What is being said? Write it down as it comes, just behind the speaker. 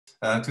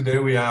Today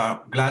we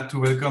are glad to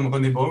welcome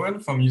Renee Bowen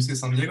from UC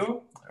San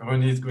Diego.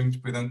 Renee is going to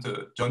present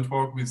a joint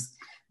work with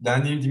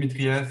Danil,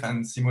 Dmitriev,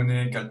 and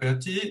Simone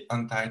Galperti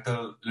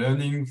entitled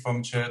Learning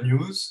from Shared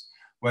News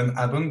When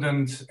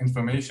Abundant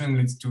Information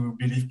Leads to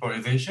Belief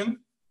Polarization.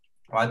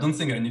 Well, I don't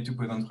think I need to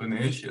present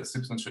Renee. She has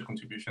substantial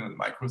contribution on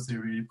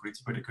microtheory,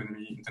 political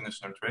economy,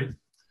 international trade.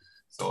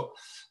 So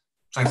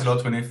thanks a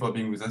lot, Renee, for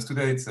being with us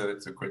today. It's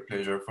a great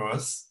pleasure for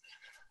us.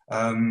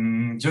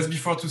 Just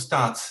before to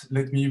start,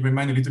 let me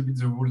remind a little bit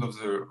the rule of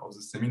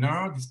the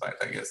seminar, despite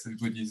I guess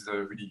everybody is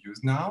really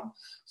used now.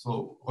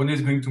 So Renee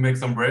is going to make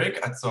some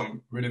break at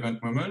some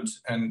relevant moment,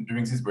 and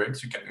during these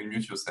breaks you can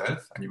unmute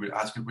yourself and you will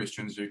ask your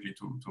questions directly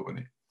to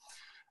Renee.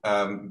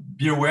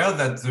 Be aware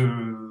that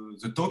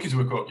the talk is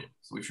recorded.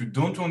 So if you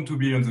don't want to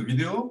be on the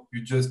video,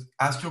 you just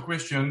ask your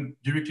question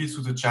directly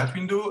through the chat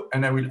window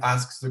and I will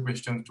ask the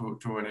question to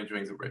Renee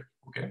during the break,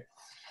 okay?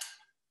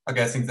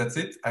 Okay, I think that's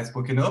it. I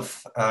spoke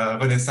enough.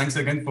 Renee, thanks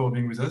again for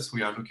being with us.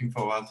 We are looking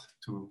forward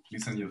to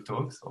listen to your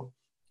talk. So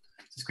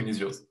the screen is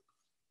yours.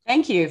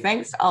 Thank you.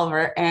 Thanks,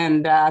 Oliver.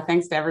 And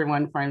thanks to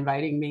everyone for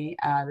inviting me.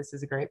 This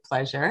is a great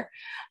pleasure.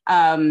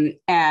 And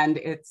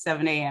it's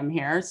 7 a.m.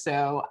 here.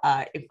 So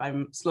if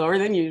I'm slower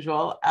than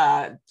usual,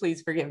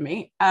 please forgive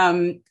me.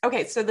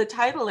 Okay, so the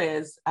title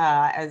is,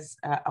 as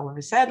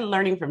Oliver said,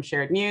 Learning from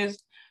Shared News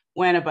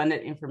When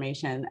Abundant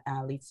Information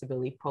Leads to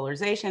Belief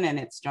Polarization. And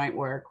it's joint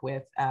work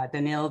with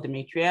Danil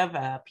Dmitriev,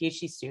 a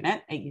PhD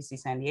student at UC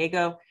San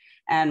Diego,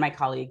 and my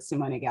colleague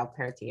Simone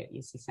Galperti at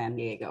UC San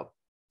Diego.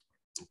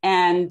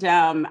 And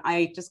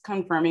I just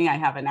confirming I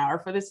have an hour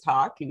for this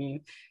talk. Can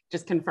you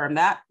just confirm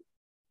that?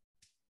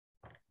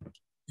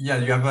 Yeah,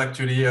 you have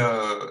actually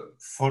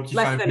 45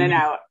 Less than minutes. an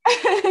hour.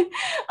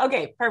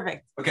 Okay,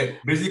 perfect. Okay,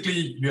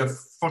 basically you have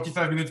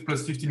 45 minutes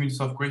plus 15 minutes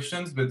of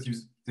questions, but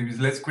there is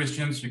less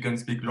questions, you can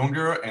speak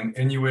longer. And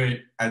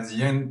anyway, at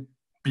the end,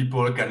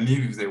 people can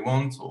leave if they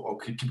want or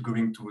keep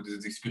going to the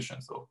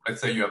discussion. So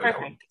let's say you have an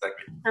hour.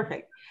 Exactly.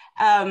 Perfect.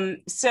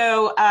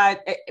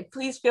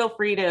 Please feel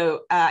free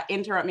to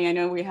interrupt me. I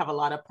know we have a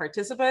lot of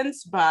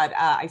participants, but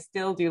I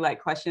still do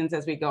like questions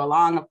as we go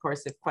along. Of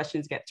course, if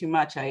questions get too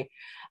much,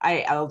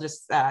 I'll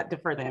just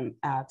defer them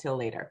till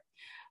later.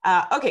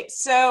 Okay,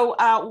 so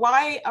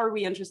why are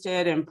we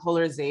interested in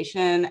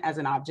polarization as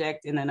an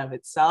object in and of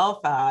itself?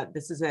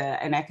 This is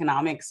an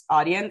economics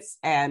audience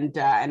and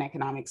an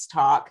economics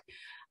talk.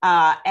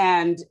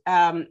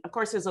 Of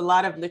course, there's a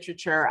lot of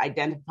literature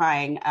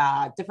identifying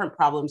different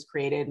problems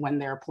created when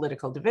there are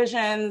political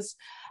divisions,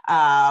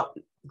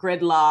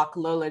 gridlock,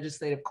 low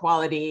legislative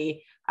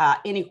quality,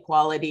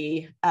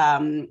 inequality,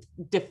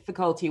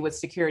 difficulty with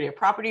security of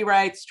property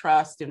rights,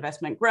 trust,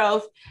 investment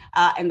growth,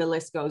 and the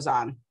list goes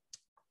on.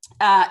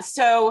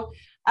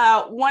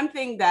 One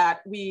thing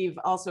that we've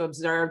also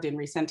observed in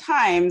recent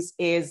times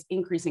is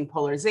increasing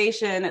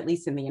polarization, at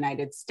least in the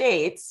United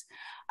States.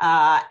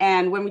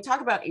 And when we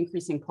talk about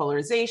increasing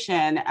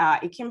polarization,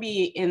 it can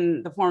be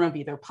in the form of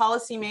either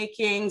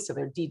policymaking, so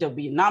there are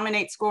DW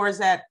nominate scores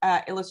that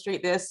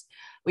illustrate this.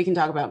 We can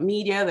talk about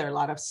media. There are a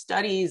lot of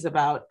studies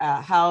about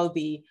how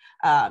the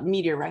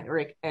media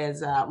rhetoric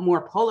is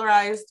more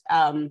polarized.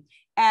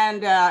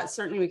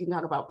 Certainly we can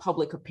talk about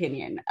public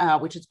opinion,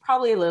 which is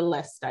probably a little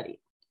less studied.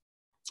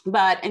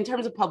 But in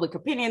terms of public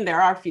opinion, there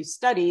are a few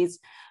studies,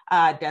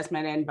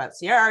 Desmond and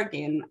Batsiarg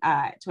in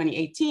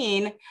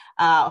 2018,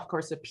 of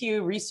course, the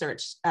Pew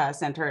Research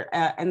Center,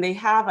 and they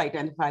have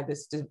identified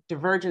this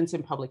divergence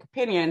in public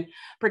opinion,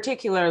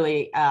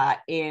 particularly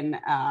in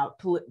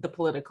the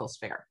political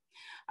sphere.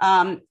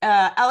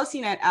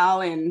 Alicine et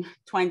al. In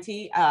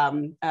 20,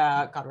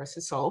 God rest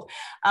his soul,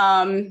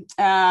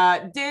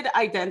 did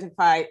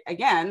identify,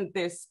 again,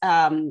 this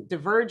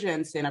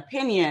divergence in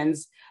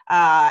opinions,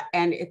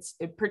 and it's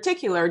in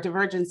particular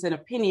divergence in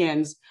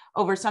opinions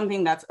over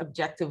something that's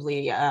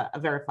objectively a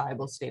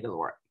verifiable state of the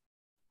world.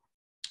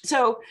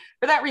 So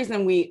for that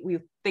reason, we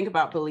think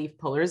about belief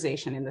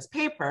polarization in this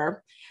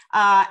paper.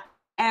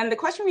 And the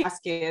question we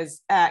ask is,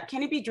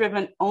 can it be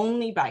driven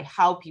only by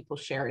how people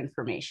share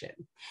information?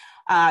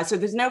 So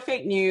there's no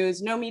fake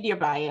news, no media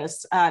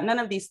bias, none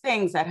of these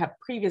things that have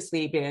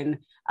previously been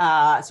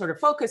sort of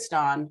focused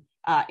on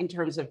in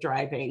terms of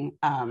driving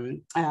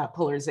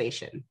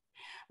polarization.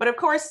 But of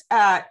course,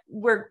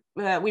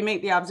 we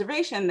make the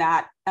observation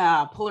that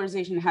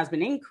polarization has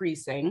been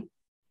increasing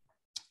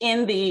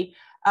in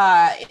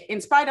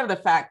spite of the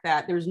fact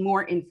that there's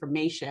more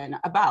information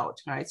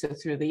about, right? So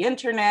through the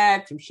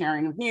internet, through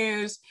sharing of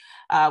news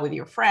with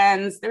your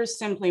friends, there's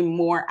simply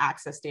more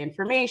access to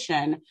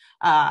information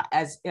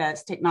as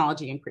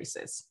technology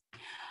increases.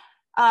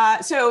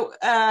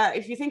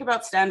 If you think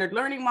about standard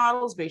learning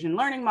models, Bayesian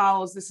learning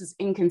models, this is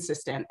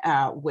inconsistent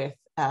with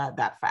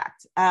that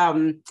fact.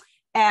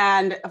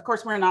 And of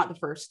course, we're not the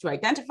first to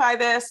identify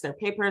this. There are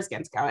papers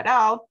against Gao et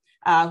al.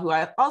 Who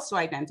also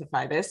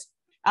identify this.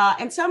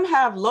 And some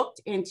have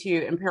looked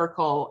into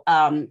empirical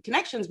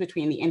connections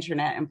between the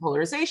internet and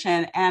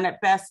polarization, and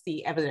at best,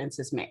 the evidence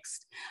is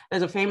mixed.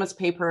 There's a famous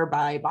paper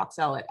by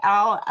Boxell et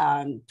al.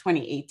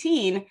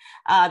 2018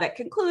 that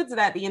concludes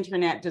that the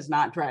internet does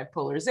not drive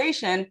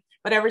polarization,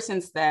 But ever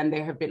since then,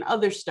 there have been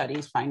other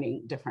studies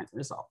finding different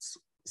results.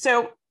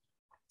 So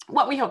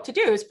what we hope to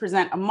do is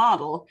present a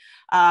model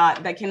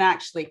that can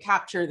actually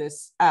capture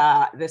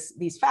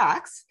these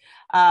facts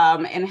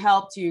and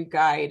help to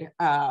guide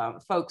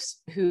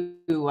folks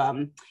who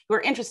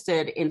are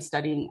interested in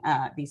studying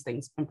these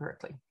things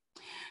empirically.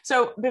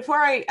 So before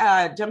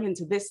I jump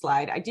into this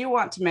slide, I do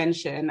want to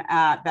mention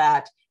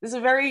that this is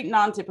a very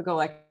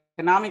non-typical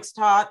economics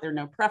talk. There are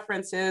no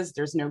preferences,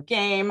 there's no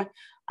game,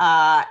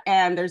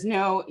 and there's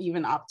no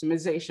even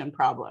optimization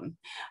problem.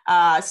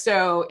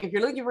 So if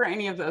you're looking for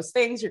any of those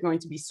things, you're going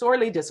to be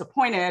sorely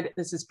disappointed.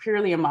 This is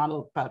purely a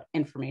model about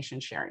information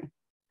sharing.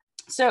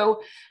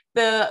 So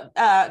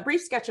the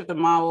brief sketch of the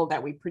model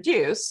that we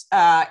produce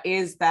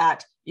is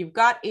that you've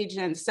got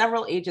agents,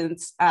 several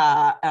agents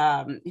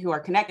who are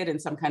connected in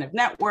some kind of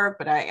network,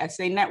 but I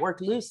say network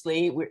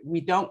loosely.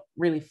 We don't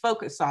really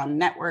focus on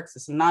networks.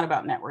 This is not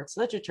about networks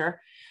literature.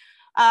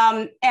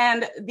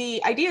 And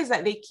the idea is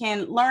that they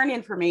can learn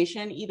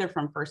information either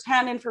from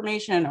firsthand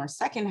information or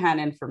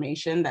secondhand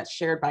information that's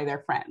shared by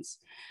their friends.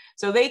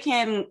 So they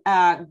can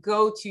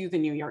go to the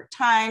New York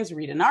Times,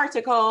 read an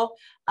article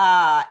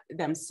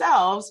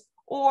themselves,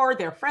 or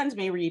their friends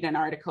may read an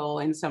article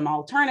in some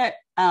alternate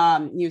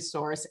news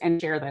source and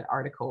share that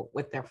article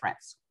with their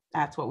friends.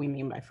 That's what we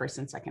mean by first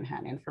and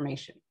secondhand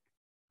information.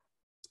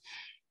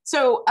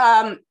 So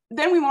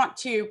then we want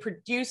to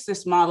produce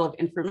this model of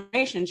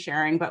information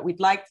sharing, but we'd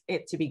like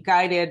it to be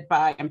guided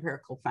by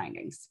empirical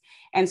findings.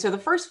 And so the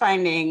first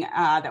finding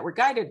that we're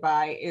guided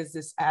by is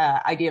this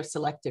idea of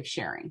selective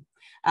sharing,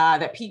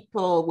 that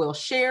people will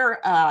share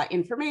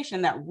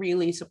information that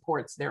really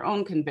supports their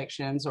own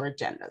convictions or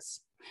agendas.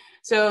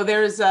 So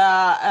there's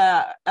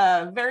a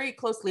very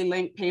closely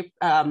linked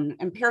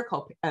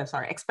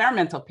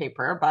experimental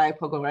paper by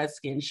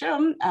Polarization and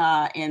Shum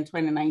in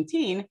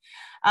 2019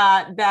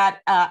 that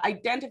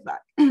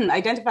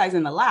identifies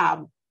in the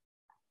lab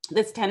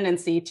this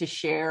tendency to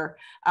share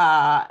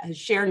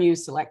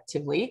news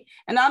selectively,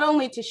 and not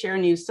only to share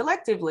news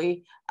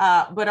selectively,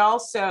 but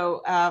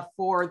also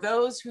for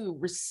those who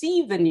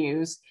receive the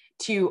news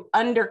to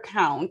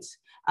undercount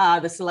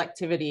the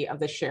selectivity of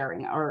the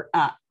sharing, or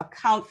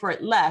account for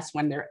it less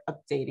when they're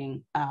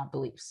updating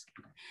beliefs.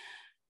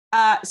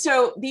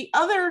 So the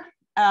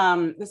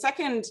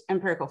second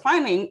empirical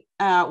finding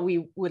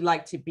we would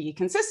like to be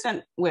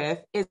consistent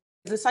with is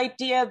this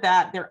idea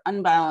that they're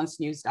unbalanced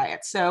news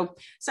diets. So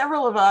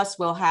several of us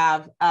will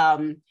have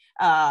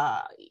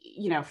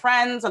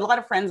friends, a lot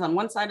of friends on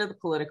one side of the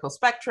political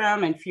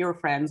spectrum and fewer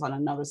friends on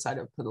another side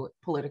of the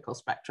political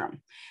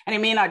spectrum. And it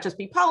may not just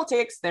be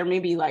politics, there may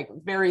be like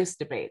various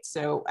debates.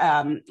 So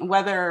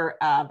whether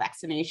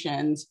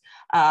vaccinations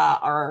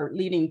are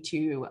leading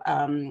to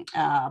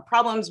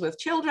problems with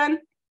children,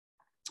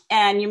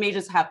 and you may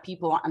just have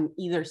people on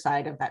either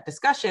side of that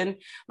discussion,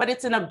 but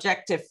it's an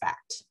objective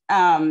fact.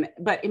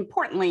 But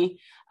importantly,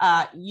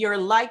 you're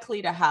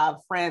likely to have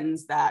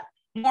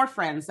more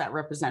friends that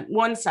represent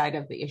one side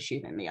of the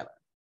issue than the other.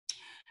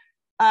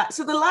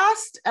 So the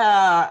last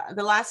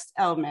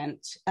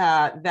element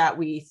that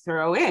we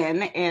throw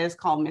in is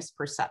called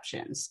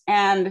misperceptions.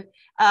 And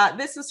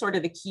this is sort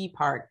of the key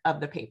part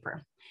of the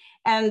paper.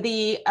 And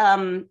the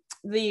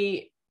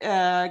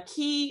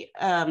key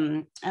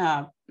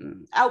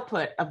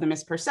output of the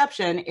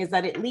misperception is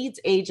that it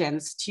leads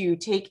agents to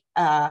take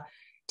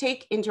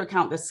into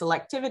account the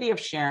selectivity of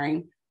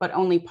sharing, but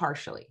only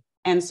partially.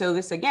 And so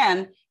this,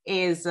 again,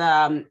 is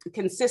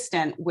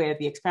consistent with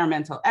the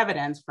experimental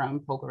evidence from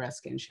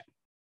Polarization.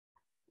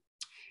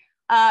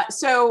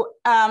 So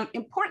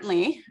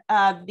importantly,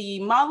 the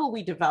model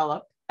we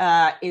develop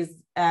is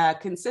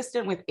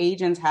consistent with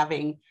agents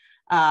having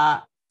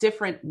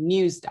different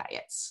news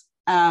diets.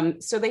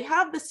 So they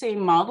have the same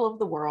model of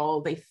the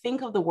world, they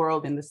think of the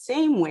world in the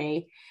same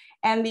way,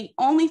 and the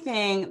only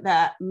thing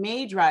that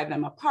may drive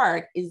them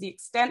apart is the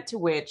extent to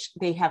which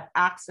they have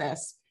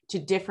access to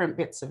different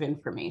bits of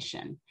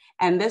information.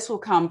 And this will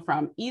come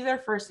from either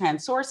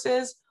firsthand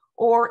sources,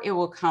 or it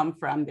will come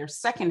from their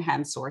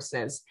secondhand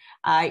sources,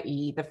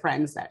 i.e. the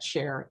friends that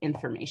share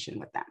information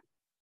with them.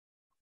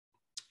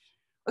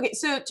 Okay,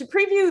 so to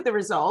preview the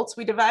results,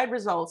 we divide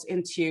results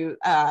into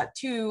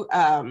two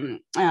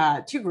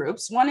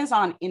groups. One is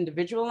on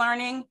individual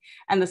learning,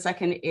 and the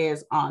second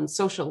is on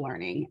social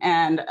learning.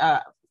 And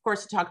of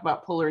course, to talk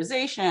about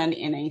polarization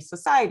in a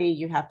society,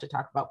 you have to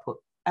talk about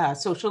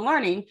social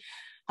learning.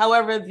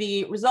 However,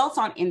 the results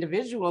on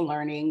individual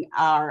learning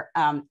are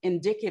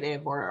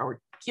indicative or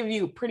give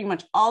you pretty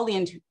much all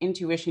the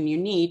intuition you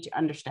need to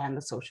understand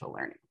the social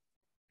learning.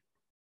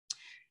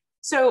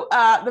 So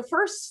the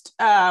first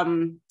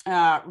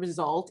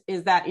result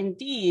is that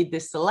indeed the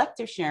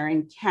selective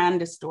sharing can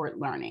distort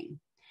learning.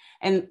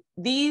 And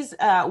these,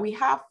 we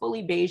have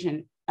fully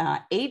Bayesian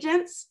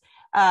agents,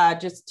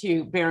 just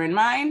to bear in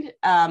mind.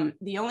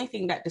 The only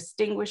thing that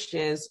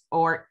distinguishes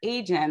our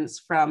agents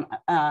from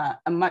a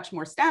much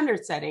more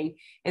standard setting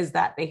is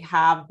that they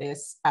have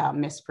this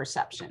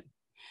misperception.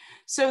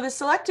 So the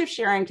selective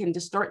sharing can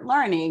distort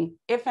learning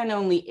if and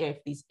only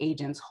if these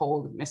agents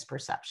hold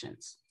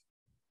misperceptions.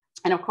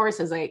 And of course,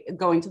 as I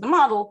go into the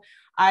model,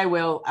 I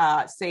will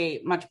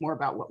say much more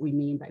about what we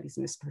mean by these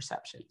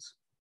misperceptions.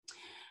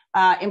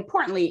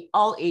 Importantly,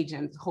 all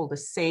agents hold the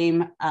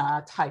same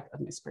type of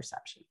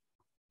misperception.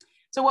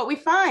 So what we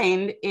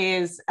find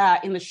is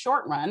in the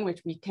short run,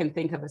 which we can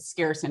think of as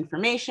scarce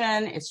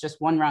information, it's just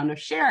one round of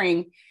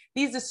sharing,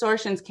 these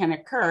distortions can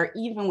occur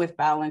even with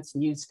balanced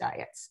news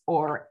diets.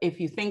 Or if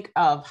you think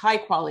of high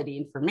quality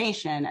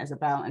information as a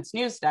balanced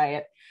news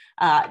diet,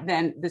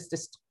 then this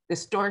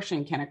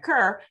distortion can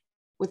occur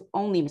with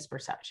only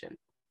misperception.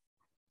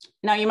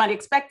 Now, you might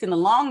expect in the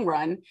long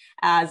run,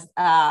 as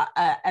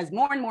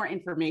more and more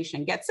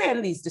information gets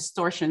in, these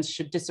distortions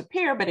should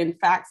disappear, but in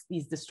fact,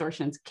 these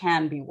distortions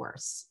can be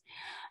worse.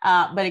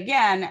 But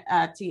again,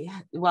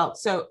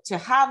 to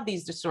have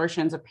these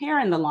distortions appear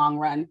in the long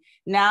run,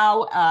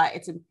 now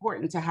it's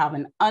important to have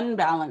an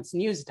unbalanced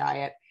news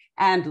diet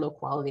and low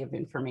quality of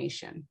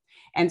information.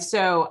 And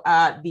so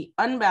the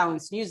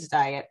unbalanced news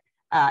diet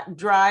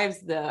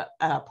drives the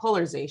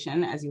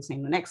polarization, as you'll see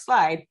in the next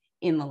slide,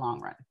 in the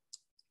long run.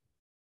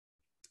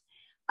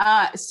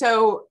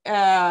 So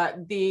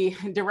the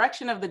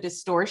direction of the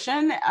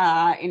distortion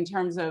in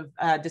terms of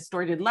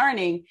distorted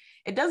learning,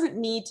 it doesn't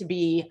need to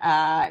be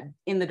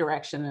in the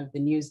direction of the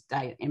news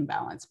diet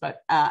imbalance.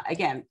 But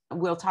again,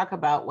 we'll talk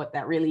about what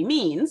that really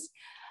means.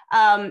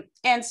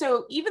 And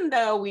so even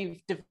though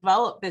we've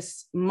developed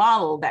this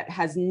model that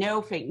has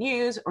no fake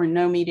news or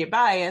no media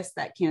bias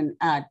that can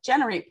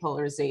generate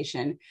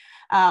polarization,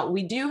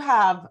 we do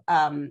have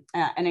an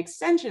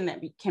extension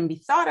that can be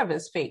thought of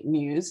as fake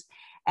news.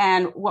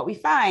 And what we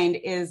find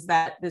is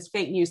that this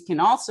fake news can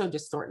also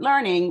distort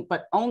learning,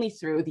 but only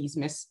through these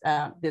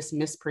this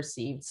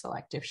misperceived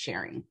selective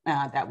sharing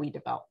that we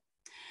develop.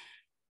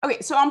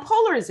 Okay, so on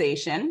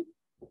polarization,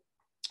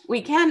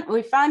 we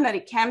find that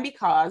it can be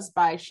caused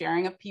by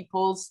sharing of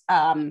people's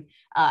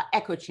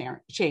echo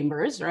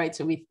chambers, right?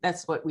 So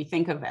that's what we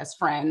think of as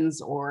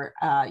friends or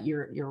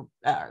your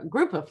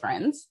group of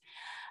friends.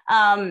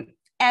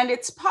 And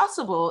it's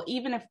possible,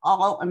 even if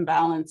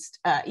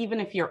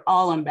you're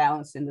all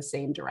unbalanced in the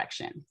same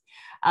direction.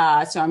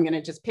 So I'm going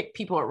to just pick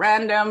people at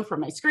random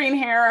from my screen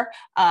here.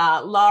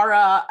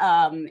 Laura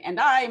and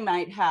I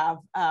might have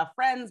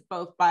friends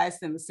both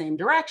biased in the same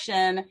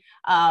direction,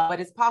 but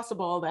it's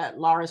possible that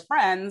Laura's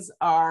friends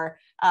are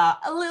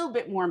a little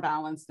bit more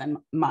balanced than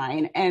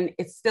mine, and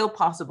it's still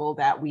possible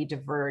that we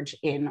diverge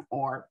in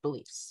our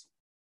beliefs.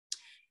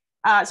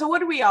 So what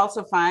do we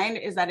also find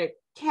is that it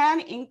can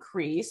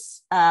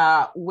increase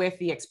with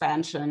the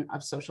expansion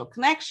of social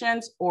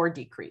connections or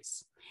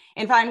decrease.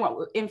 In fact,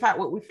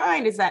 what we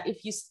find is that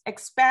if you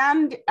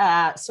expand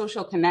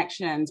social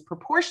connections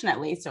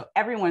proportionately, so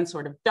everyone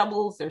sort of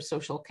doubles their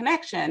social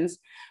connections,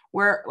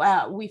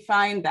 we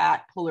find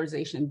that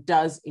polarization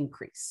does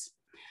increase.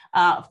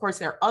 Of course,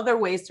 there are other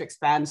ways to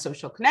expand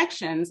social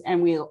connections,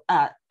 and we'll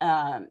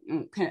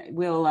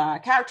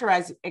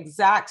characterize the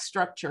exact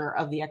structure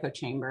of the echo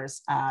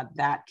chambers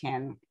that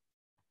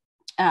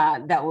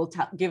will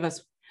give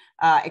us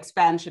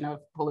expansion of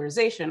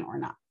polarization or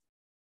not.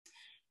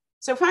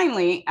 So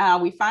finally,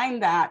 we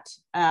find that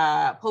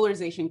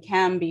polarization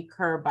can be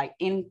curbed by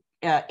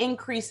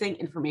increasing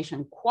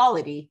information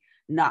quality,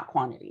 not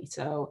quantity.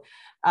 So,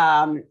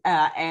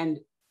 and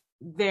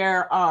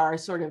there are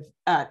sort of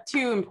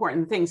two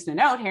important things to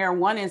note here.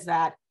 One is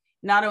that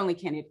not only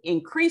can it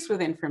increase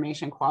with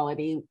information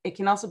quality, it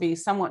can also be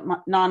somewhat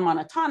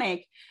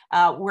non-monotonic,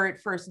 where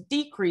it first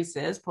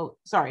decreases,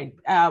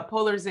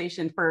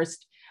 polarization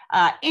first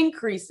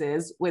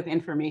increases with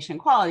information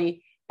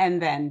quality and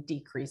then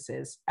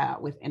decreases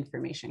with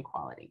information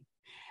quality.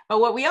 But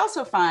what we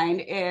also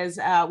find is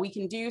we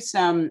can do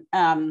some,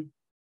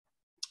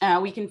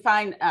 we can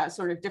find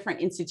sort of different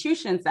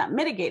institutions that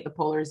mitigate the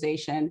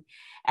polarization.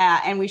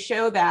 And we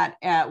show that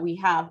we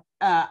have,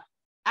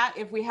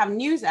 if we have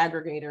news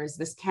aggregators,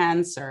 this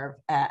can serve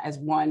as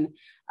one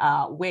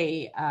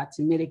way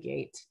to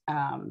mitigate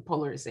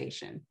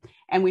polarization.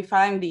 And we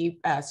find the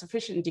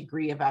sufficient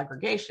degree of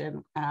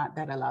aggregation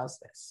that allows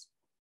this.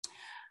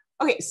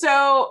 Okay,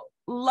 so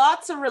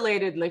lots of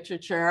related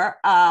literature.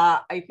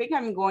 I think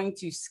I'm going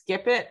to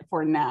skip it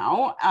for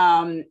now,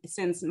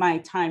 since my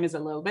time is a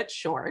little bit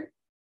short.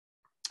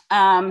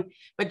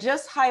 But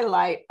just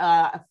highlight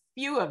a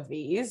few of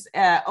these,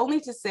 only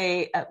to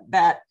say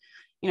that,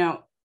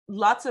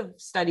 lots of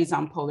studies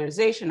on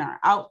polarization are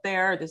out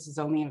there. This is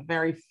only a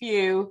very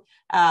few.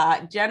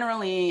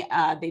 Generally,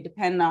 they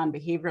depend on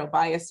behavioral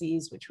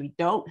biases, which we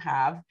don't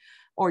have,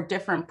 or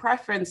different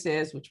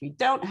preferences, which we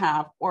don't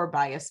have, or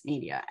biased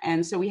media.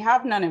 And so we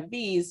have none of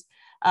these.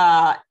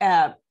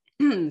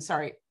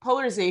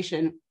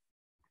 Polarization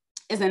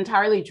is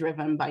entirely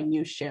driven by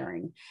news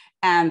sharing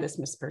and this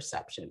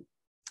misperception.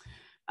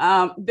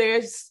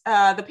 There's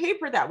the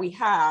paper that we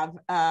have,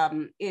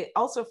 it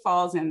also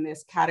falls in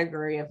this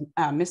category of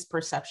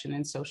misperception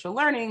in social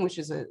learning, which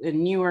is a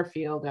newer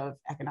field of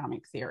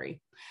economic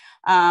theory.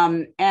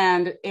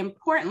 And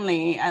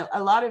importantly,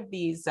 a lot of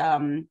these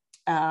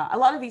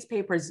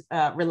papers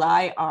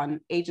rely on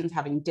agents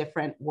having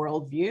different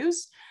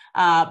worldviews,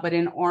 But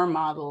in our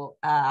model,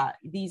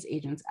 these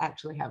agents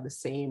actually have the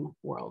same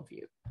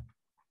worldview.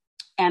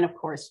 And of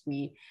course,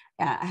 we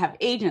have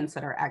agents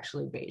that are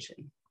actually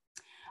Bayesian.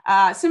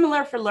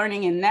 Similar for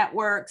learning in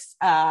networks,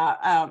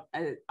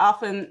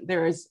 often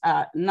there is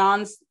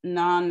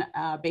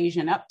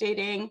non-Bayesian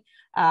updating,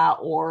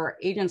 or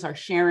agents are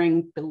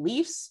sharing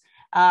beliefs.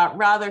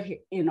 Rather,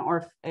 in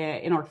our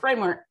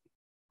framework,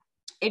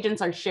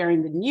 agents are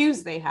sharing the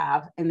news they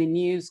have, and the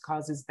news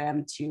causes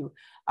them to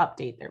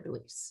update their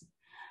beliefs.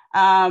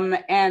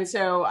 And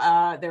so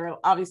there are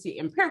obviously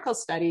empirical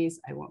studies.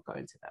 I won't go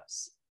into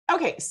those.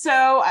 Okay,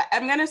 so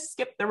I'm going to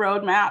skip the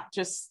roadmap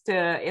just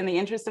in the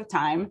interest of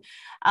time,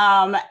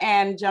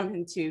 and jump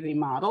into the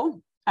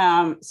model.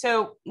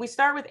 So we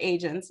start with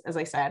agents, as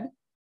I said,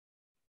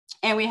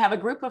 and we have a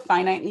group of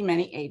finitely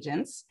many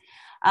agents.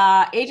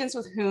 Agents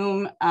with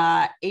whom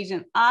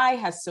agent I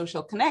has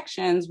social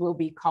connections will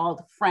be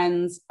called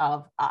friends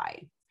of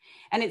I.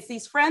 And it's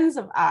these friends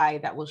of I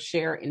that will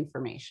share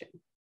information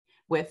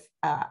with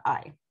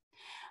I.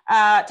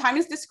 Time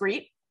is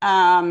discrete.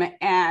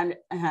 And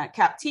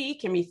cap t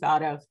can be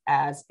thought of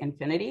as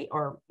infinity,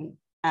 or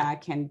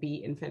can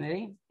be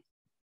infinity.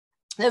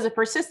 There's a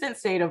persistent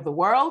state of the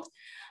world,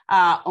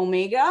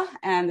 omega,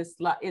 and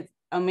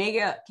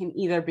omega can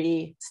either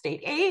be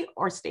state A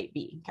or state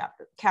B,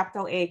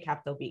 capital A,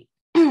 capital B.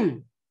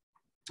 And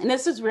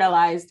this is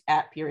realized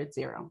at period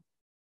 0.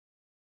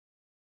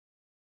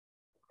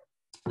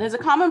 There's a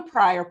common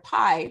prior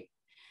pi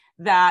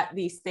that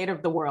the state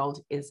of the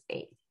world is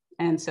A.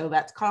 And so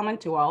that's common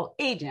to all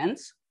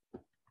agents.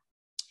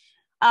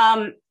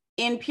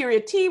 In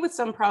period t with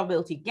some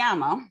probability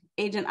gamma,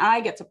 agent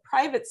I gets a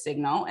private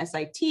signal,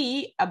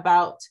 SIT,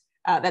 about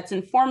that's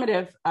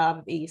informative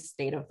of the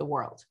state of the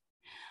world.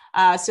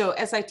 So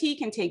SIT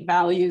can take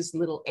values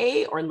little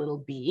a or little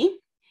b.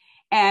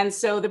 And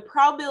so the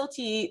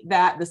probability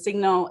that the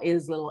signal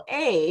is little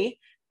a,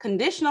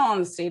 conditional on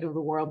the state of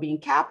the world being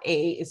cap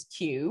A, is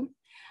Q.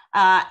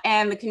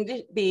 And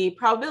the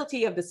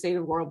probability of the state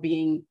of the world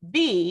being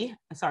B,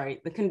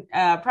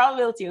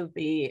 probability of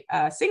the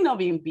signal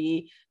being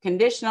B,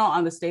 conditional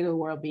on the state of the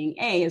world being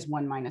A, is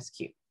 1 minus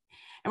Q.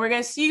 And we're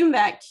going to assume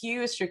that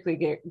Q is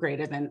strictly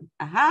greater than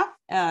a half,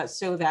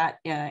 so that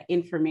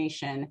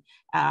information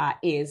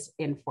is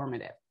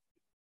informative.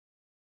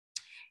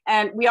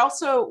 And we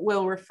also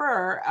will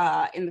refer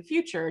in the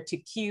future to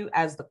Q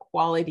as the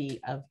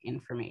quality of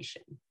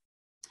information.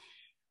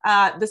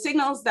 The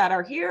signals that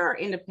are here are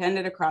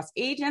independent across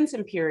agents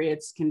and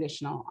periods,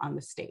 conditional on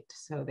the state.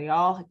 So they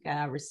all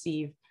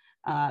receive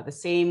the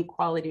same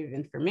quality of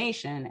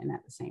information and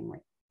at the same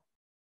rate.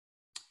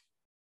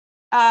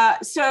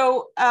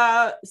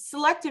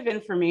 Selective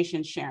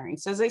information sharing.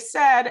 So as I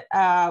said,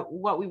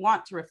 what we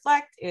want to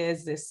reflect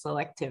is this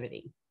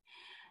selectivity.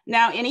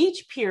 Now, in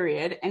each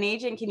period, an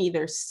agent can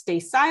either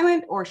stay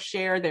silent or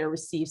share their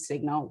received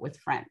signal with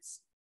friends.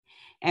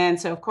 And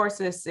so, of course,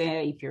 this,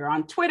 if you're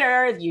on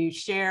Twitter, you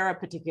share a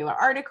particular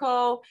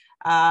article,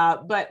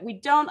 but we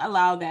don't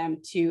allow them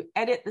to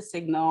edit the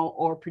signal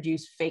or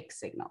produce fake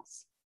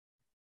signals.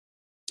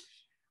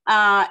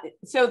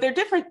 So there are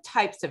different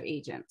types of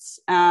agents,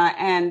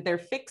 and they're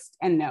fixed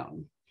and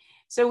known.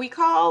 So we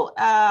call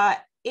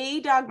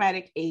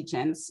adogmatic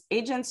agents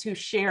who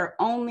share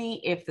only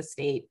if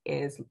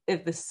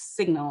the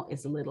signal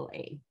is little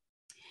a.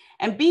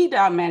 And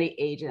b-dogmatic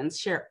agents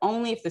share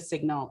only if the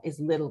signal is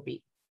little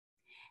b.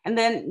 And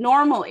then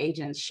normal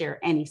agents share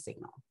any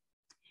signal.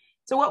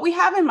 So what we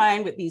have in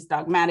mind with these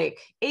dogmatic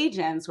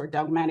agents or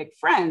dogmatic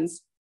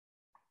friends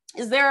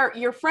is they're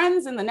your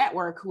friends in the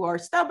network who are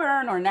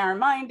stubborn or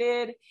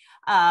narrow-minded.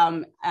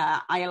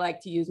 I like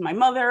to use my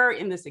mother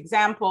in this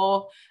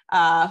example,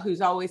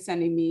 who's always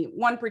sending me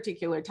one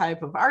particular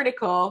type of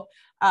article.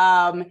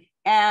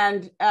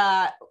 And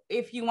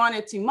if you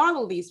wanted to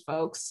model these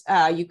folks,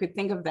 you could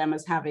think of them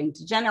as having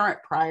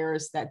degenerate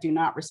priors that do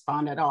not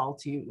respond at all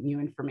to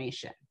new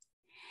information.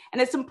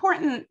 And it's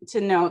important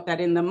to note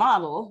that in the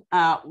model,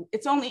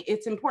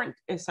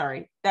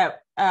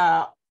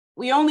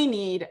 we only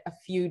need a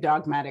few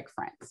dogmatic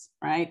friends,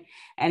 right?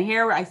 And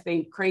here I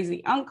think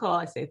crazy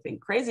uncle,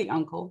 think crazy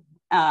uncle.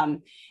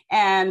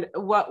 And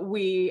what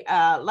we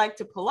like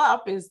to pull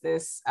up is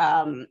this,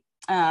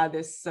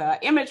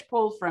 image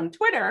pulled from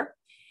Twitter.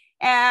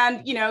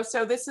 And,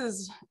 so this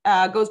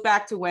goes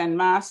back to when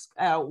masks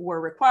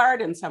were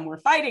required and some were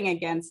fighting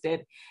against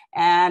it.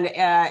 And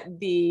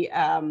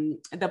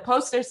the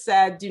poster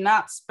said, "Do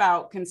not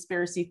spout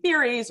conspiracy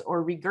theories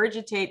or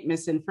regurgitate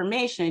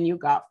misinformation you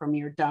got from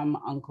your dumb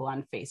uncle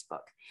on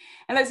Facebook."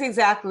 And that's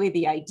exactly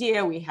the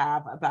idea we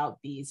have about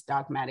these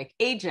dogmatic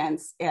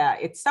agents.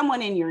 It's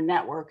someone in your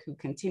network who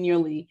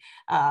continually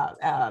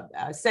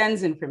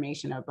sends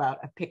information about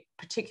a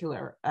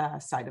particular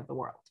side of the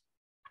world.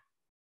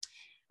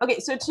 Okay,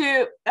 so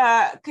to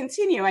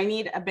continue, I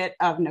need a bit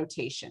of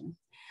notation.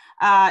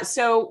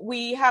 So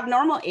we have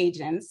normal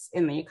agents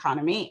in the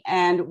economy,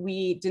 and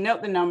we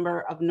denote the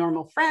number of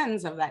normal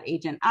friends of that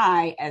agent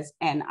I as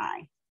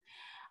Ni.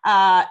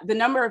 The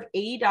number of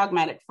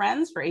adogmatic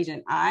friends for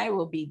agent I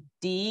will be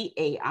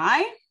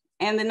DAI,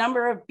 and the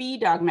number of B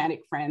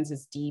dogmatic friends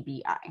is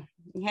DBI.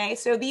 Okay,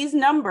 so these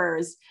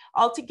numbers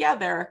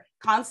altogether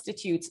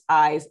constitutes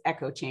I's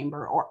echo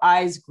chamber, or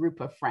I's group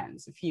of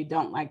friends, if you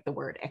don't like the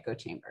word echo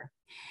chamber.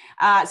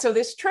 So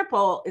this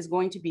triple is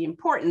going to be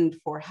important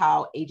for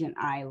how agent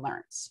I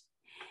learns.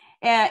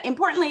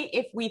 Importantly,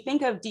 if we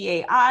think of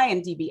DAI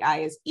and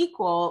DBI as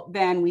equal,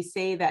 then we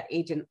say that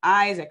agent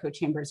I's echo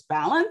chamber is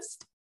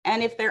balanced.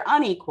 And if they're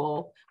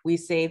unequal, we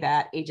say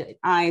that agent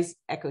I's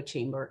echo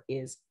chamber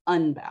is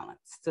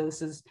unbalanced. So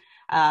this is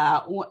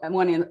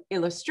one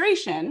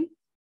illustration.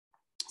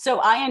 So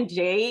I and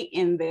J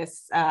in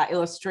this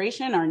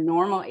illustration are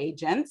normal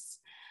agents.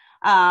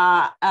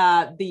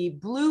 The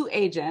blue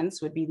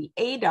agents would be the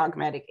A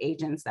dogmatic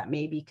agents that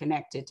may be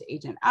connected to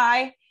agent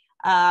I.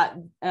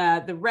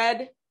 The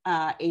red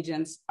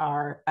agents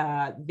are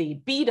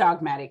the B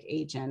dogmatic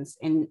agents.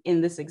 In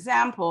this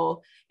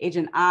example,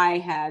 agent I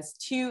has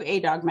 2 A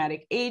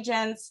dogmatic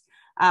agents.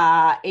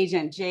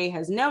 Agent J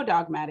has no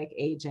dogmatic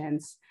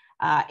agents.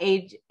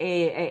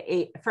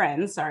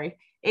 Friends, sorry.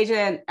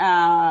 Agent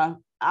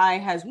I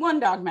has 1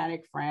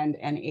 dogmatic friend,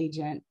 and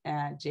agent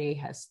J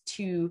has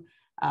 2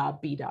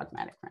 B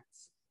dogmatic friends.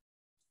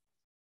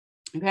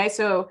 Okay,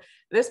 so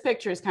this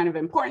picture is kind of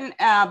important,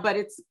 but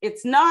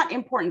it's not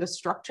important the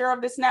structure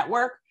of this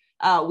network.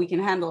 We can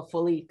handle a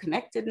fully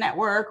connected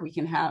network. We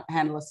can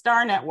handle a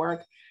star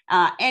network.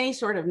 Any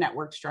sort of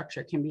network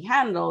structure can be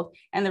handled.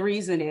 And the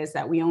reason is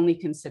that we only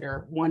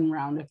consider 1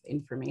 round of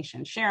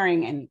information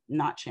sharing and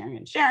not sharing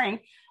and sharing.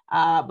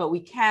 But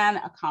we can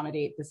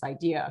accommodate this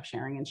idea of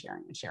sharing and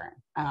sharing and sharing.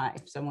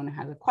 If someone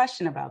has a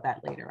question about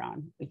that later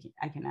on,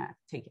 I can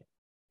take it.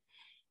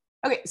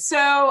 Okay,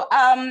 so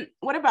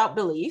what about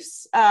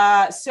beliefs?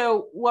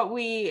 So what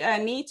we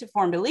need to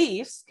form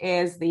beliefs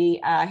is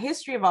the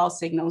history of all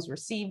signals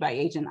received by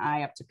agent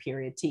I up to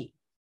period T.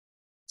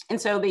 And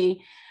so the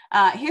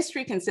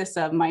history consists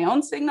of my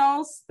own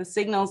signals, the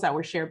signals that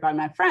were shared by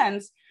my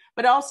friends,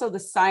 but also the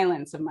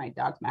silence of my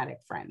dogmatic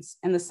friends.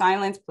 And the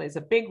silence plays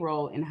a big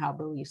role in how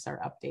beliefs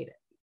are updated.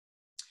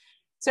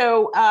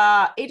 So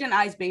agent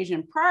I's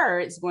Bayesian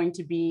prior is going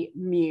to be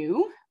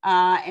mu,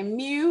 and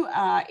mu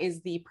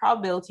is the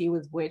probability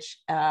with which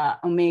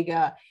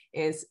omega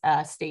is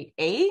state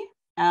A.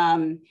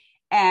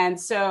 And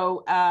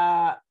so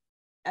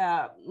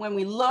when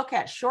we look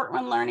at short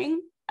run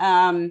learning,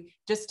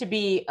 just to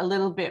be a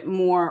little bit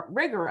more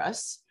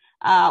rigorous,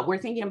 we're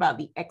thinking about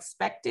the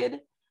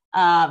expected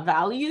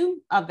value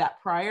of that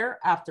prior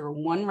after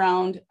 1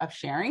 round of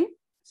sharing.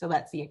 So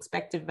that's the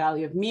expected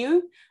value of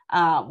mu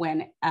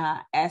when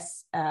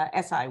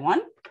SI1.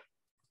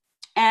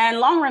 And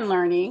long run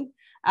learning,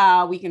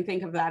 we can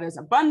think of that as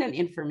abundant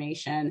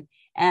information.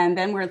 And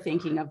then we're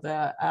thinking of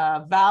the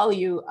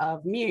value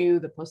of mu,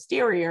 the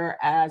posterior,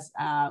 as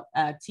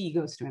T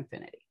goes to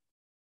infinity.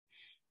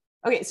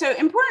 Okay, so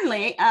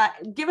importantly,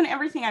 given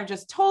everything I've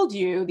just told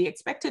you, the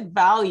expected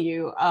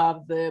value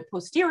of the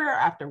posterior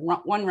after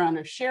 1 round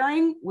of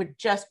sharing would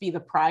just be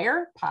the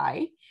prior,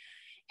 pi.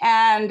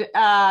 And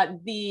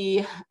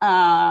the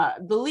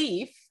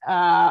belief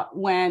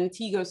when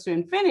T goes to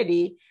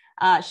infinity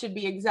should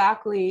be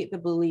exactly the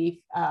belief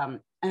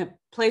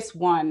place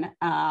 1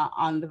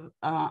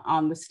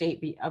 on the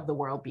state of the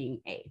world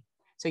being A.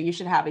 So you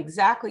should have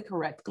exactly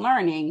correct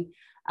learning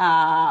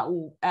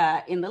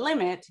in the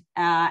limit,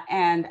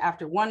 and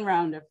after 1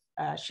 round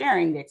of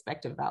sharing, the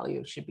expected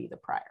value should be the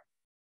prior.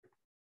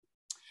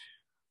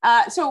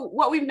 So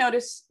what we've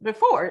noticed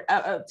before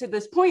to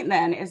this point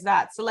then is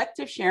that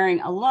selective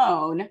sharing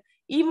alone,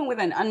 even with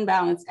an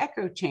unbalanced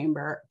echo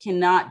chamber,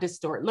 cannot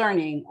distort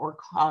learning or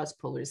cause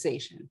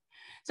polarization.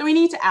 So we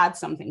need to add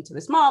something to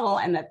this model,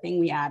 and that thing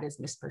we add is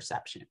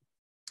misperception.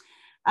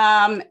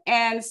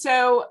 And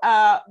so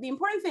the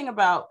important thing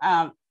about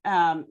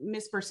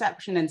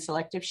misperception and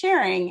selective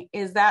sharing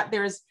is that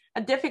there's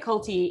a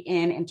difficulty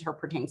in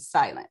interpreting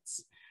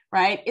silence.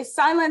 Right? Is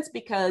silence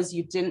because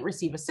you didn't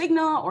receive a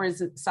signal, or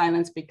is it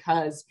silence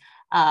because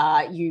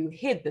you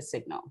hid the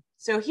signal?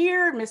 So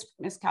here,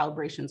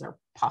 miscalibrations are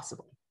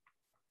possible.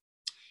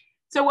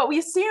 So what we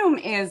assume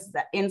is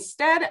that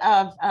instead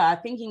of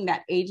thinking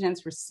that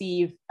agents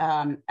receive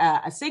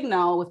a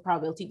signal with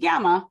probability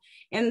gamma,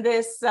 in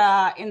this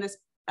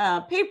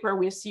paper,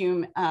 we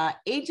assume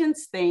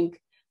agents think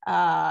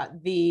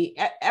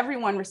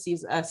everyone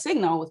receives a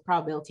signal with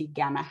probability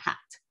gamma hat.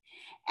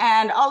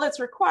 And all that's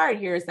required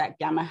here is that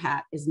gamma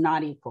hat is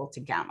not equal to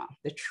gamma,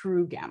 the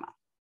true gamma.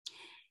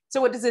 So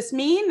what does this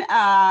mean?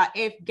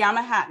 If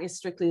gamma hat is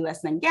strictly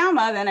less than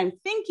gamma, then I'm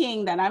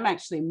thinking that I'm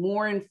actually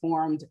more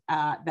informed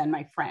than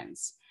my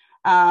friends.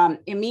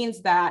 It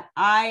means that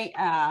I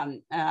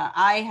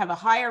have a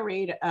higher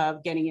rate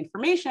of getting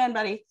information,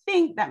 but I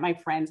think that my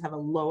friends have a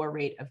lower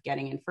rate of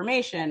getting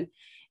information.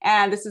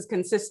 And this is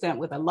consistent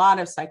with a lot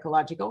of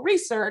psychological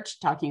research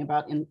talking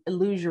about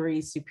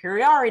illusory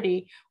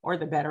superiority or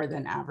the better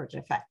than average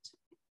effect.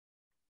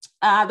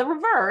 The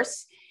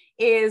reverse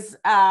is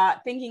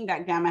thinking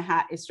that gamma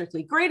hat is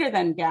strictly greater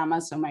than gamma,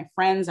 so my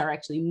friends are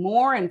actually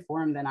more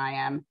informed than I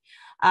am.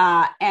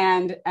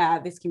 And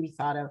this can be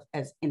thought of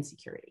as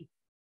insecurity.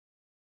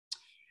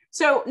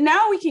 So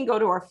now we can go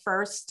to our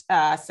first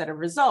set of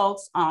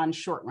results on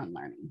short-run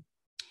learning.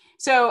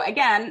 So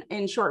again,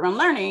 in short-run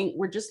learning,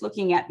 we're just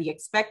looking at the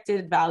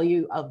expected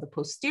value of the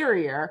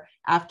posterior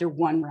after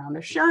one round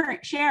of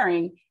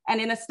sharing.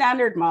 And in a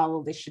standard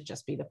model, this should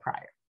just be the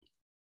prior.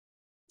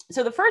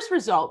 So the first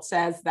result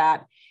says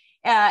that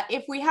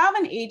if we have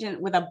an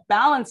agent with a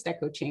balanced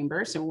echo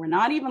chamber, so we're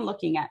not even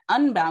looking at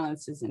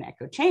unbalances in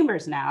echo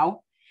chambers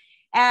now,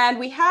 and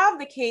we have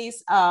the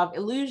case of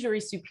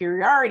illusory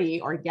superiority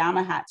or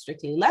gamma hat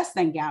strictly less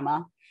than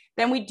gamma,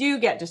 then we do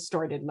get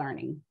distorted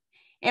learning.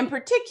 In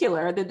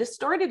particular, the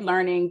distorted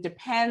learning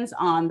depends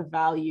on the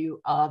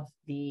value of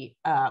the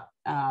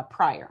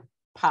prior,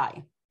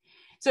 pi.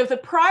 So if the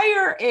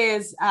prior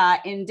is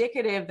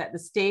indicative that the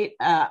state,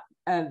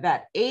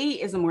 that A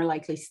is a more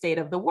likely state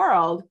of the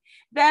world,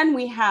 then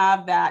we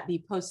have that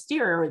the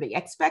posterior, or the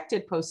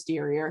expected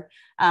posterior,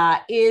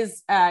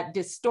 is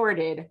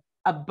distorted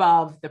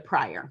above the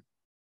prior.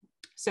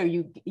 So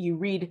you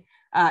read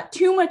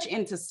too much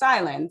into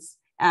silence,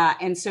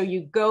 and so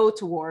you go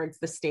towards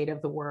the state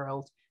of the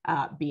world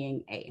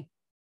being A.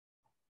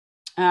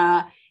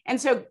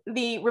 And so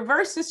the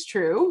reverse is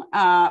true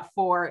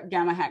for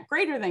gamma hat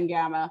greater than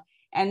gamma.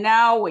 And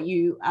now what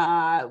you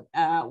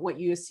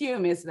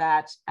assume is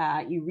that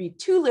you read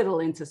too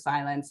little into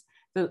silence,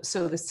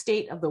 so the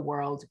state of the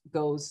world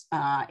goes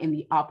in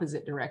the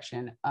opposite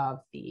direction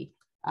of the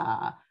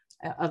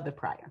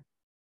prior.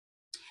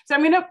 So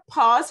I'm going to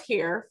pause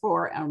here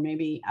for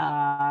maybe.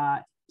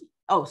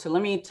 So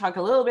let me talk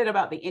a little bit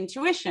about the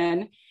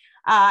intuition.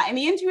 And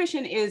the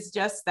intuition is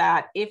just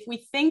that if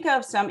we think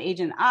of some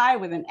agent I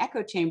with an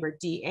echo chamber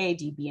DA,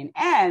 DB, and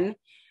N,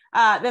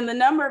 then the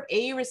number of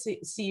A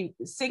received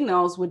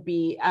signals would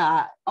be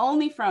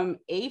only from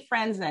A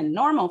friends and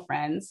normal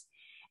friends.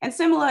 And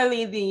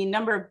similarly, the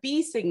number of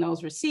B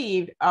signals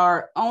received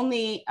are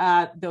only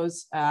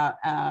those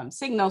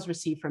signals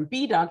received from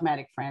B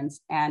dogmatic friends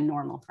and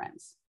normal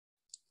friends.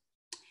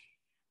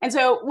 And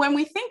so when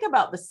we think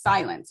about the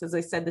silence, as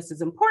I said, this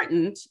is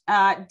important,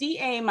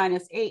 DA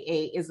minus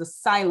AA is the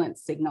silent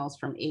signals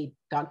from A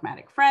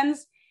dogmatic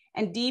friends,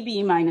 and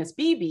DB minus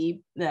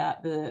BB,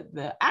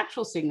 the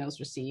actual signals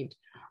received,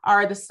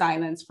 are the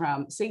silence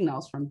from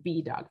signals from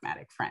B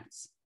dogmatic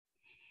friends.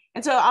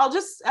 And so I'll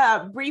just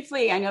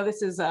briefly, I know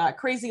this is a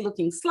crazy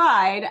looking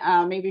slide,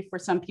 maybe for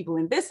some people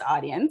in this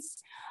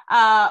audience,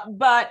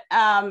 but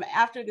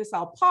after this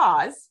I'll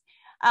pause.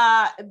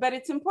 But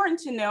it's important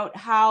to note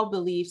how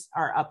beliefs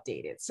are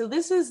updated. So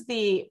this is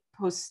the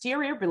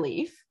posterior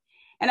belief.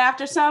 And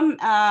after some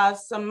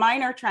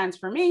minor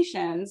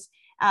transformations,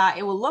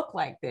 it will look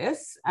like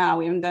this.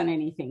 We haven't done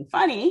anything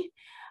funny.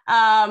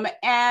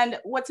 And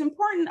what's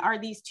important are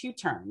these two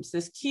terms,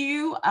 this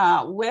Q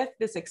with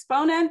this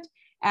exponent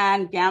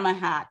and gamma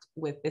hat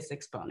with this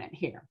exponent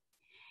here.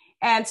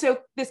 And so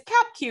this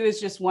cap Q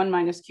is just 1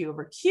 minus Q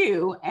over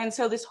Q. And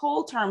so this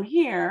whole term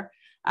here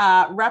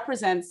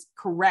represents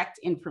correct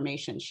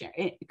information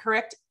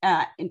correct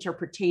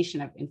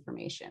interpretation of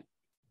information.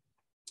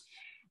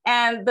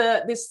 And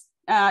this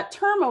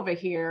term over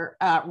here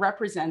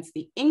represents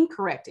the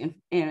incorrect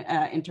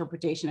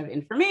interpretation of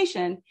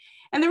information.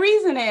 And the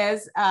reason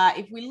is,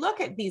 if we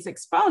look at these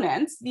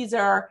exponents, these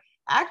are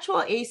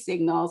actual A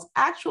signals,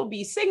 actual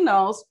B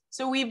signals.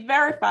 So we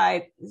know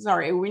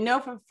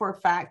for a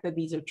fact that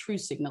these are true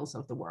signals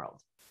of the world.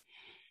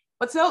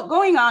 What's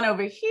going on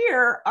over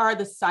here are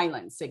the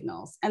silent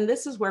signals. And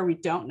this is where we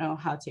don't know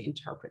how to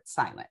interpret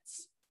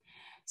silence.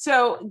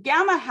 So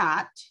gamma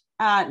hat,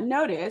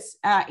 notice,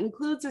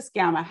 includes this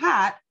gamma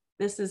hat.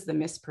 This is the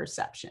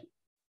misperception.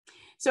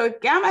 So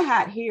if gamma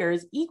hat here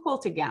is equal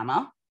to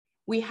gamma,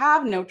 we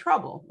have no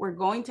trouble. We're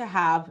going to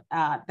have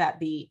that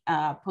the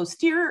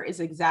posterior is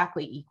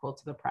exactly equal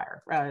to the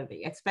prior, rather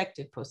the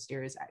expected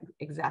posterior is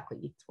exactly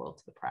equal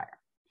to the prior.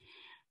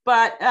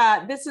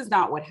 But this is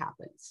not what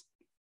happens.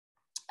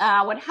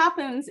 What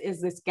happens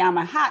is this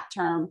gamma hat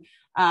term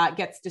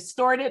gets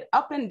distorted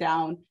up and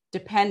down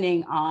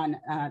depending on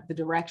the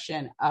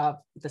direction of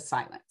the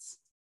silence.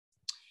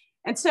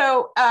 And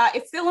so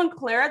it's still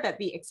unclear that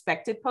the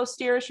expected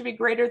posterior should be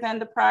greater than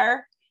the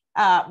prior,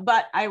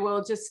 but I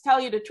will just tell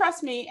you to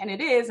trust me, and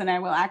it is, and I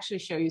will actually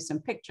show you some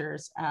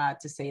pictures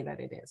to say that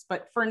it is.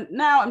 But for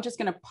now, I'm just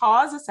going to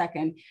pause a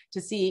second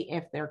to see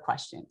if there are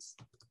questions.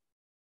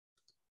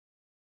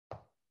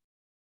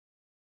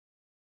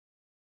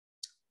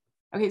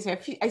 Okay, so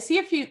I see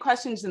a few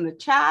questions in the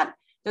chat.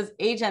 Does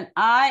agent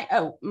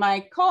I, my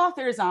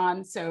co-author is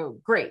on, so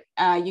great.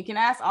 You can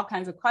ask all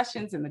kinds of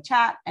questions in the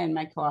chat and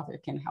my co-author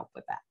can help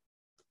with that.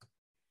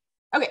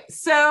 Okay,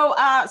 so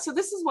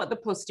this is what the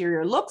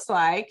posterior looks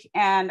like,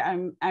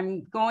 and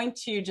I'm going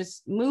to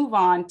just move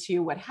on to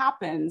what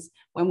happens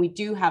when we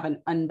do have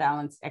an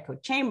unbalanced echo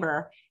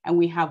chamber and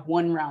we have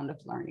one round of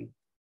learning.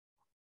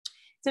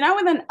 So now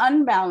with an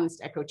unbalanced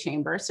echo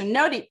chamber, so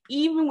note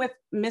even with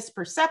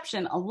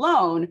misperception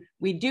alone,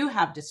 we do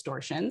have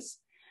distortions.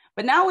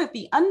 But now with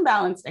the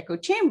unbalanced echo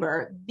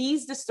chamber,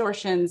 these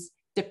distortions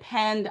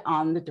depend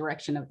on the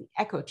direction of the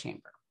echo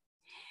chamber.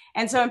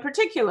 And so in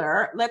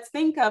particular, let's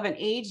think of an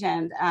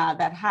agent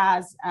that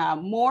has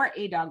more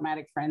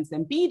adogmatic friends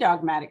than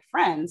B-dogmatic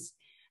friends.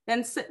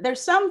 Then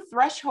there's some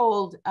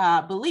threshold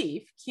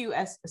belief,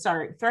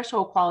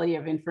 threshold quality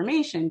of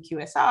information,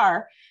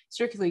 QSR,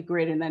 strictly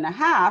greater than a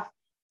half,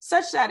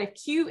 such that if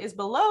Q is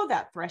below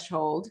that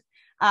threshold,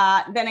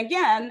 then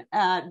again,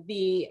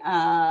 the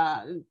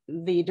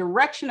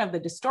direction of the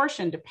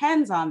distortion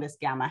depends on this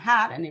gamma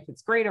hat, and if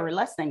it's greater or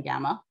less than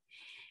gamma.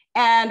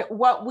 And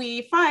what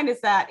we find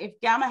is that if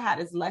gamma hat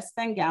is less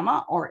than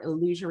gamma, or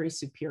illusory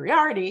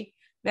superiority,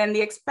 then the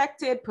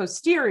expected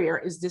posterior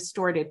is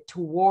distorted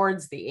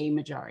towards the A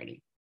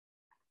majority.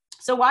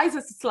 So why is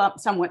this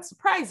somewhat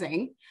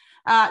surprising?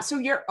 So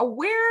you're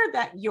aware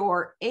that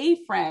your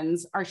A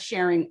friends are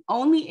sharing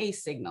only A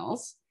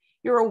signals.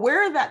 You're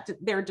aware that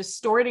they're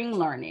distorting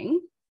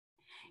learning.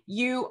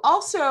 You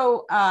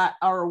also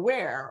are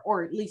aware,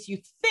 or at least you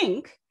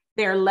think,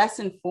 they're less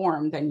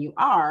informed than you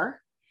are.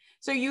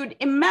 So you'd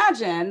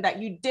imagine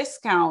that you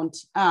discount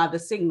the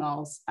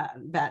signals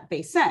that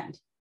they send.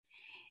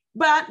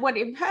 But what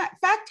in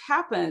fact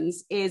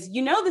happens is,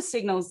 you know, the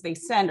signals they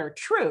send are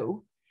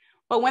true,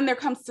 but when there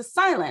comes to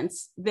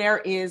silence, there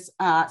is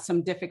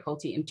some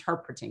difficulty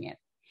interpreting it.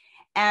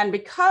 And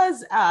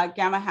because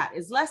gamma hat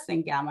is less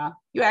than gamma,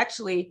 you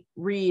actually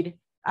read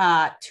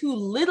too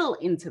little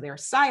into their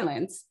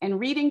silence,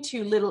 and reading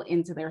too little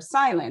into their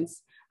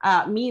silence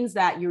means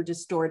that you're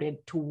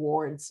distorted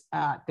towards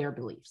their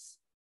beliefs.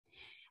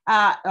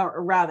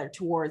 Or rather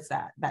towards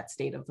that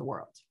state of the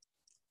world.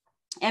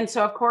 And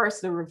so, of course,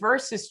 the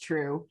reverse is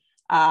true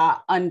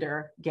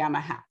under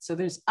gamma hat. So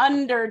there's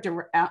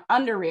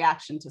under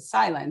reaction to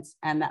silence,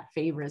 and that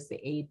favors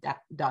the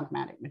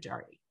dogmatic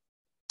majority.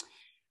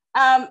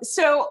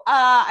 So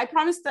I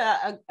promised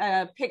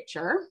a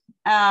picture,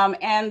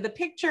 and the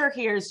picture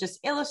here is just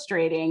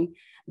illustrating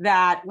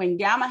that when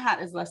gamma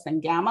hat is less than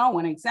gamma,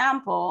 one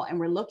example, and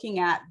we're looking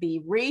at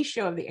the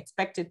ratio of the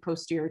expected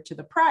posterior to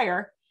the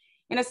prior.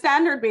 In a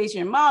standard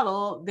Bayesian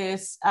model,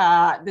 this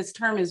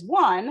term is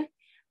 1,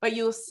 but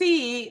you'll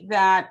see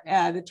that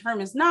the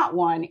term is not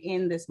 1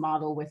 in this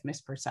model with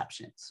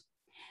misperceptions.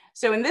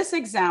 So in this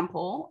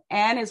example,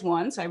 N is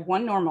 1, so I have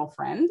 1 normal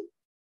friend.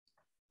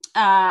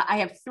 I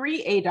have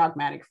 3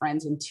 A-dogmatic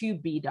friends and 2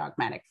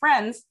 B-dogmatic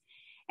friends.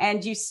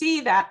 And you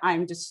see that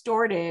I'm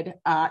distorted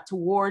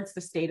towards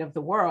the state of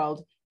the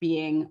world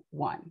being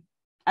 1.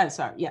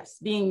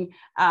 Being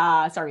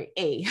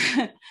A.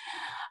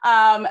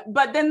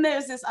 But then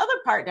there's this other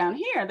part down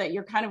here that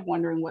you're kind of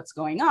wondering what's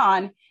going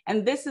on.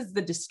 And this is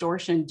the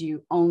distortion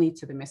due only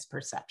to the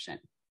misperception.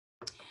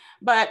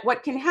 But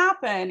what can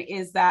happen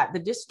is that the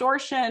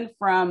distortion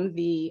from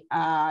the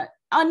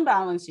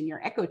unbalance in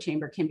your echo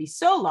chamber can be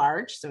so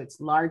large, so it's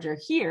larger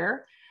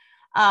here,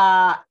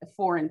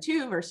 4 and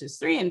 2 versus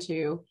 3 and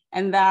 2,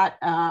 and that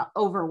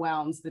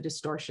overwhelms the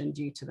distortion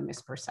due to the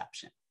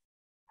misperception.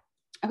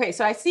 Okay,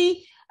 so I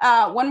see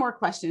one more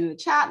question in the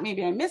chat.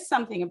 Maybe I missed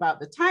something about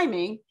the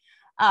timing,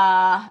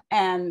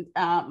 and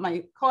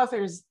my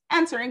co-author's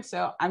answering,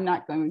 so I'm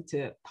not going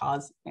to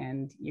pause,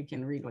 and you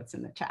can read what's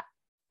in the chat.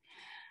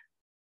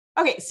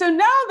 Okay, so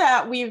now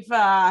that we've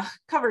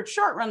covered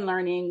short-run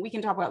learning, we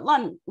can talk about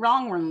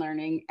long-run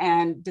learning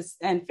and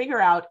figure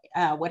out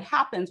what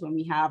happens when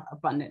we have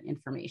abundant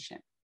information.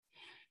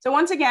 So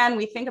once again,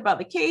 we think about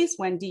the case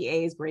when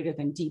DA is greater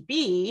than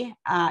DB.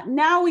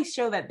 Now we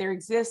show that there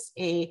exists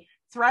a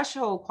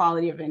threshold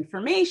quality of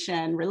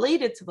information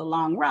related to the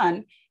long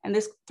run, and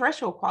this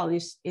threshold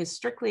quality is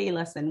strictly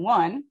less than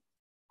 1.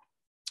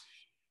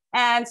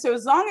 And so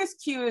as long as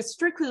Q is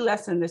strictly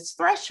less than this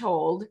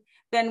threshold,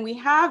 then we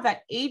have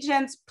that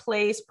agents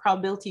place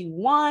probability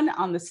 1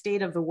 on the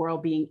state of the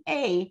world being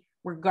A,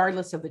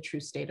 regardless of the true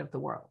state of the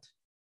world.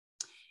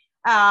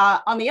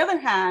 On the other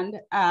hand,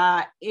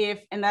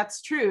 and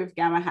that's true if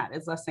gamma hat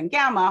is less than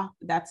gamma,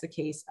 that's the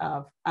case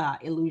of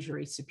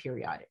illusory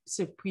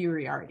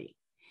superiority.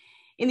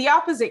 In the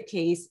opposite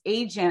case,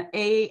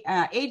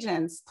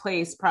 agents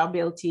place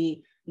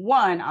probability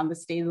 1 on the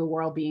state of the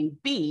world being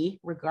B,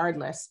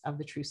 regardless of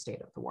the true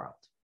state of the world.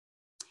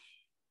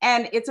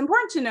 And it's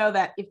important to know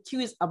that if Q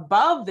is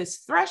above this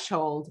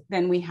threshold,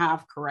 then we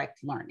have correct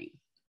learning.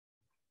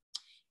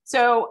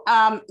 So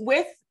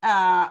with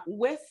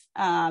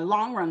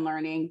long-run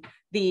learning,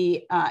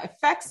 the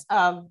effects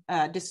of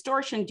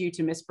distortion due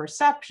to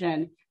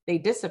misperception, they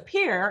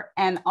disappear,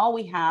 and all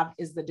we have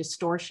is the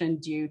distortion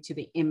due to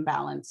the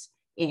imbalance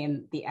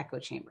in the echo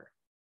chamber.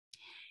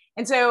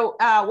 And so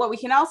what we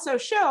can also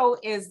show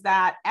is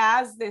that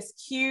as this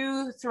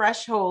Q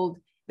threshold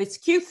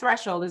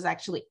is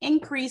actually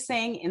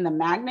increasing in the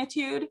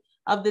magnitude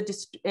of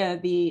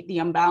the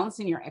imbalance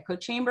in your echo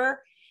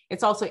chamber.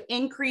 It's also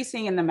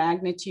increasing in the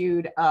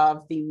magnitude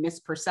of the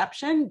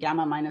misperception,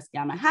 gamma minus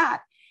gamma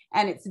hat,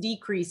 and it's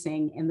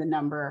decreasing in the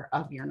number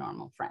of your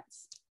normal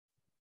friends.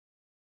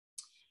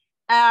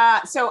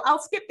 So I'll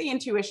skip the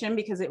intuition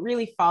because it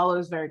really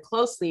follows very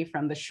closely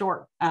from the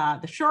short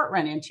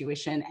run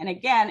intuition. And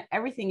again,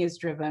 everything is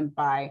driven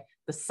by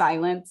the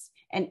silence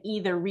and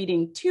either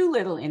reading too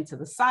little into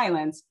the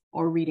silence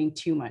or reading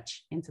too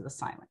much into the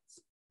silence.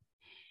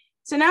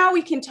 So now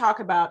we can talk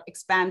about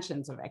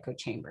expansions of echo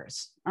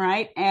chambers, all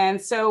right?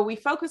 And so we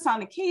focus on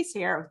the case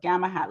here of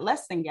gamma hat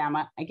less than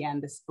gamma,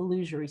 again, this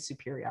illusory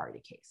superiority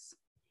case.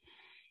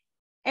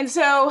 And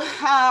so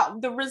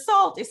the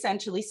result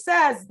essentially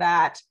says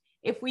that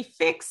if we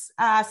fix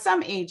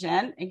some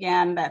agent,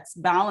 again, that's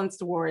balanced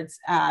towards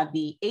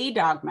the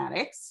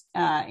adogmatics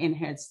in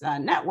his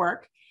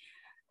network,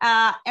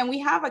 and we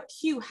have a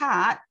Q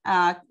hat,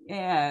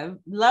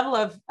 level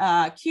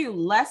of Q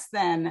less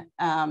than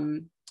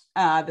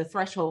the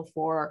threshold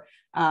for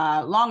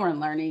long run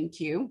learning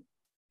Q,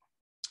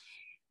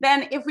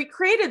 then if we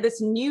created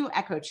this new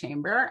echo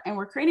chamber, and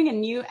we're creating a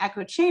new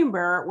echo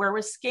chamber where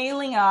we're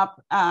scaling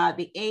up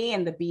the A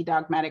and the B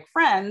dogmatic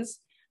friends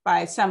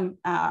by some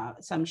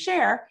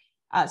share,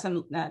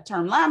 some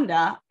term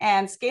lambda,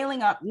 and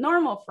scaling up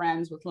normal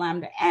friends with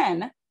lambda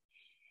n,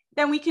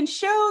 then we can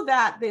show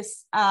that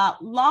this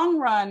long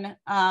run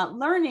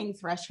learning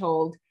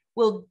threshold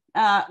will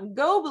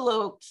go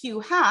below Q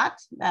hat,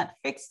 that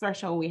fixed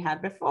threshold we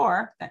had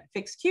before, that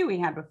fixed Q we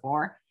had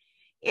before,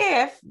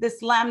 if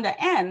this lambda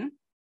n,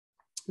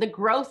 the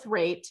growth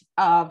rate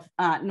of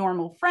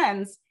normal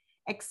friends,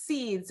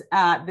 exceeds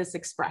this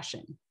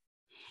expression.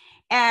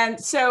 And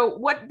so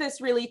what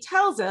this really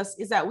tells us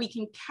is that we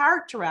can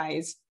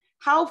characterize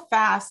how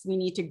fast we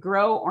need to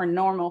grow our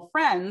normal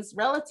friends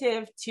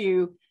relative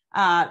to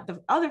the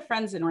other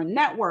friends in our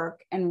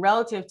network and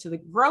relative to the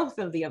growth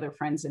of the other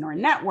friends in our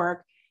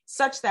network,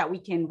 such that we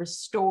can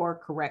restore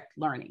correct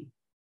learning.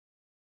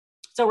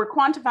 So we're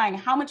quantifying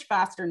how much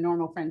faster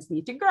normal friends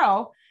need to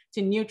grow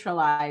to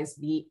neutralize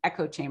the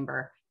echo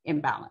chamber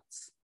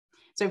imbalance.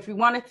 So if we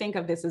want to think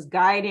of this as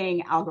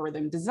guiding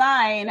algorithm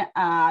design,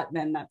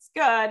 then that's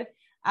good.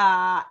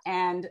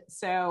 And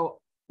so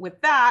with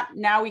that,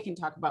 now we can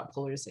talk about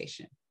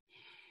polarization.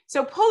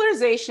 So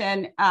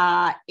polarization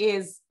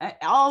is,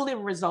 all the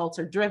results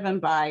are driven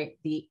by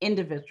the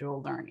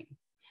individual learning.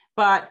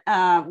 But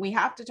we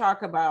have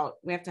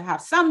to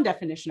have some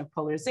definition of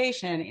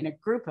polarization in a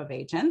group of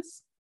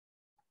agents.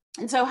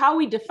 And so how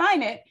we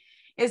define it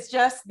is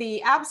just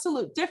the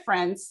absolute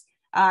difference.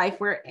 If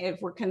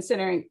we're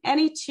considering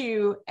any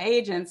two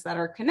agents that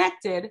are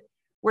connected,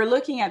 we're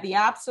looking at the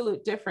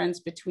absolute difference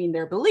between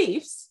their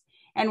beliefs,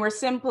 and we're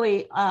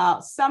simply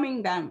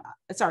summing them.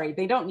 Sorry,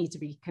 they don't need to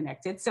be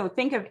connected. So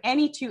think of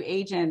any two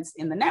agents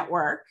in the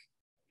network,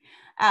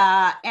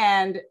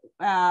 and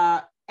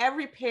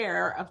every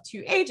pair of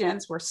two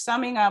agents, we're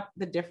summing up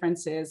the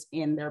differences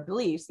in their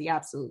beliefs, the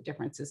absolute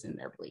differences in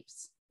their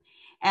beliefs.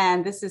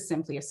 And this is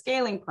simply a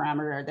scaling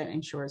parameter that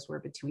ensures we're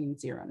between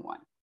 0 and 1.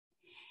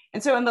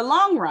 And so in the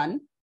long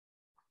run,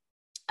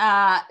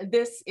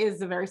 this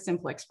is a very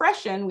simple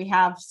expression. We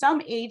have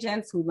some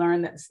agents who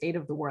learn that the state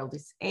of the world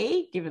is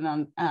A,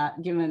 given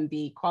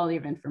the quality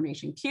of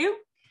information Q.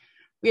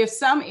 We have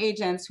some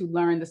agents who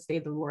learn the state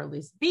of the world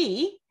is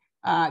B,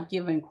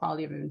 given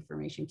quality of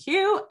information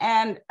Q,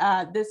 and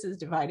this is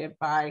divided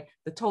by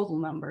the total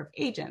number of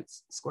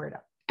agents squared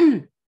up.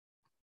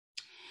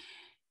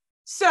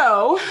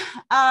 So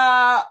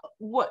that's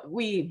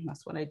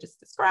what I just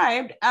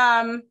described.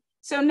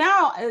 So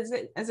now,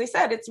 as I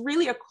said, it's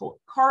really a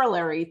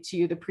corollary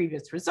to the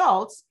previous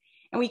results.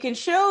 And we can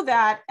show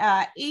that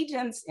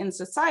agents in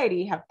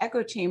society have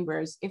echo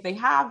chambers. If they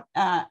have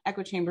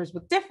echo chambers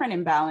with different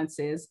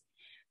imbalances,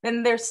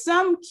 then there's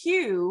some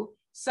Q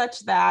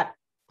such that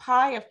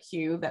pi of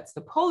Q, that's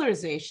the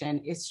polarization,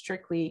 is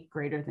strictly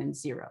greater than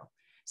 0.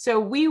 So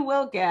we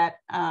will get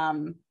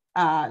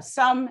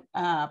some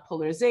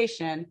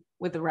polarization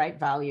with the right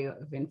value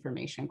of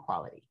information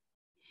quality.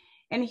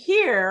 And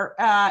here,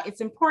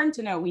 it's important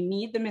to know we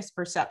need the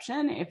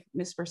misperception. If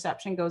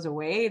misperception goes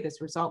away,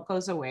 this result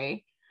goes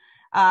away.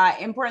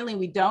 Importantly,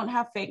 we don't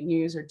have fake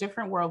news or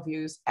different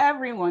worldviews.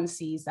 Everyone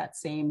sees that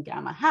same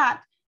gamma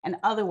hat, and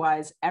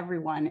otherwise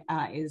everyone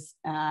is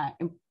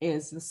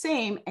the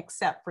same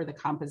except for the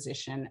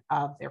composition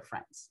of their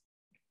friends.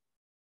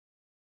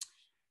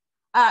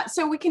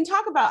 So we can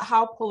talk about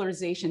how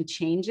polarization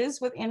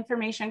changes with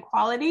information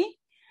quality.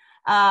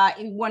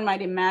 One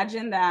might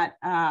imagine that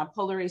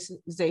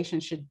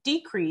polarization should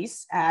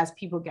decrease as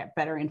people get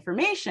better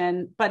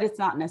information, but it's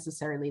not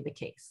necessarily the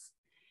case.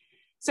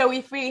 So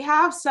if we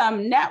have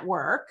some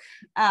network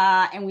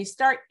and we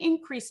start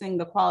increasing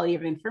the quality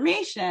of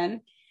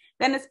information,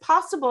 then it's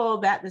possible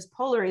that this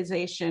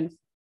polarization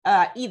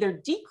either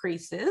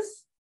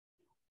decreases,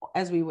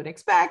 as we would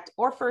expect,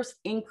 or first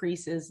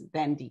increases,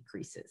 then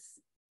decreases.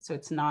 So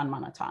it's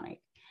non-monotonic.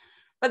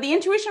 But the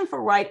intuition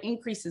for why it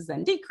increases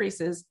then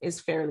decreases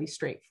is fairly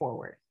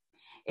straightforward.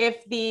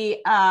 If the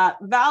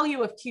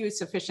value of Q is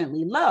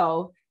sufficiently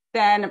low,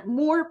 then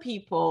more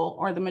people,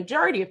 or the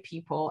majority of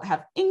people,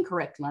 have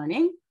incorrect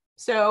learning.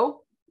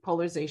 So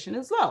polarization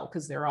is low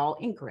because they're all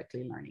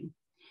incorrectly learning.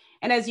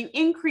 And as you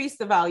increase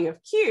the value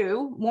of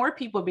Q, more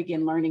people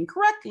begin learning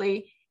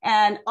correctly,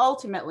 and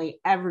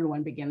ultimately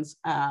everyone begins.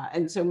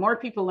 And so more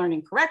people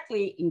learning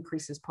correctly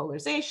increases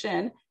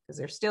polarization because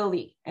they're still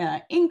the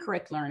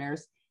incorrect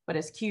learners. But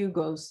as Q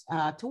goes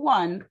to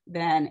 1,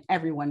 then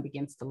everyone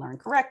begins to learn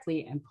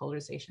correctly and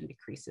polarization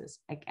decreases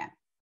again.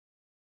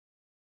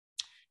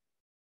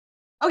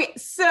 Okay,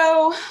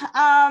 so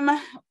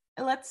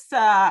let's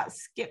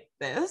skip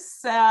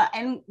this,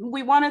 and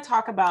we want to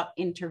talk about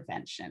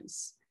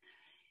interventions.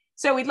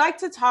 So we'd like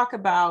to talk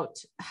about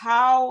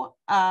how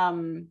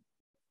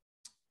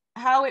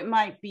it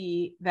might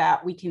be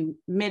that we can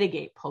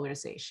mitigate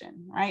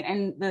polarization, right?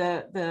 And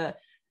the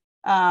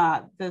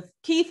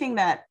key thing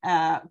that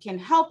can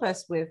help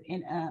us with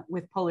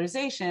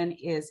polarization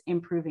is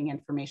improving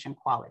information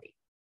quality.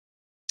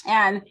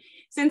 And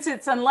since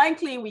it's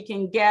unlikely we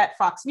can get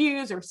Fox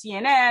News or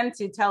CNN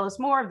to tell us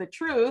more of the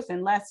truth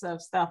and less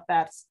of stuff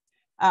that's,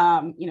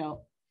 you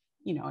know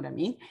what I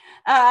mean,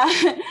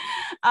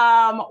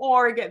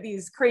 or get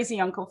these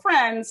crazy uncle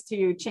friends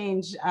to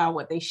change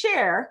what they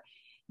share,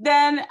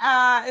 then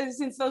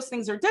since those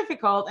things are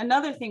difficult,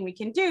 another thing we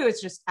can do is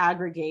just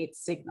aggregate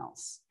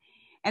signals.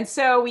 And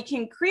so we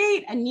can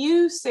create a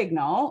new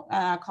signal,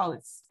 call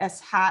it S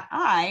hat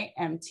I,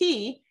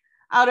 MT,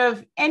 out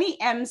of any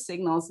M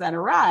signals that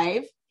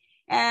arrive.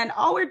 And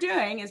all we're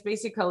doing is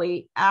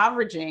basically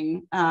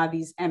averaging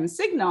these M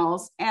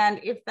signals.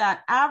 And if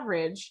that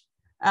average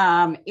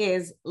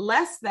is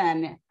less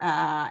than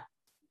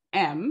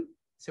M,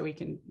 so we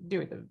can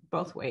do it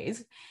both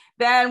ways,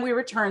 then we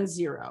return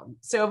 0.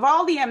 So of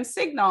all the M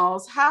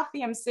signals, half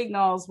the M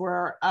signals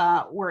were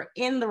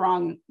in the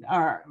wrong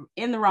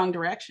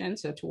direction,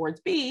 so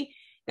towards B,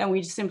 then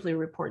we just simply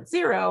report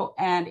 0.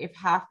 And if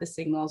half the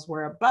signals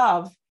were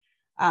above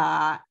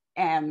M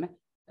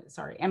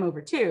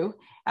over 2,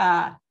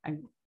 now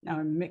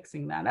I'm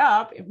mixing that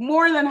up. If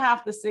more than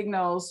half the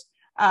signals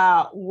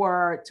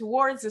were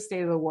towards the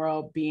state of the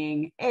world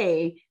being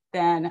A,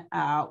 then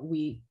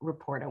we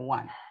report a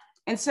 1.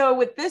 And so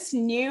with this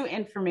new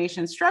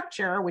information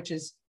structure, which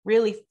is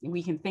really,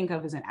 we can think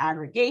of as an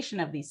aggregation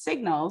of these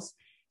signals,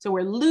 so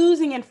we're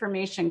losing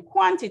information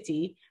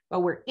quantity, but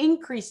we're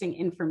increasing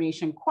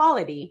information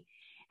quality.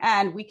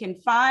 And we can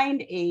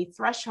find a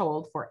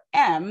threshold for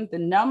M, the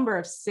number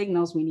of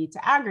signals we need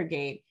to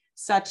aggregate,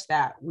 such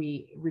that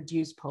we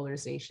reduce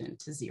polarization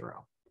to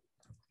 0.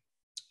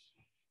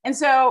 And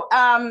so,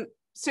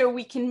 so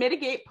we can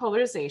mitigate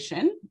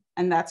polarization,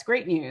 and that's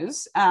great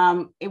news.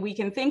 We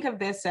can think of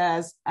this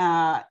as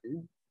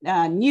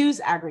news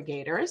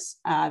aggregators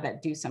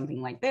that do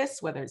something like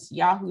this, whether it's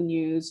Yahoo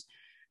News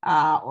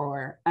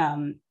or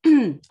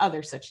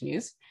other such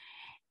news.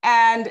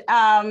 And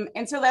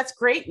so that's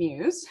great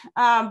news.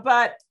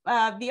 But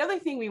the other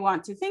thing we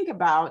want to think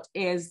about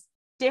is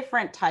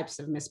different types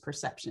of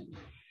misperception.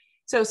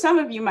 So some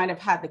of you might have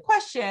had the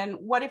question,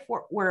 what if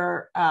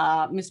we're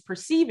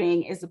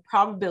misperceiving is the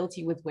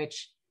probability with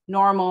which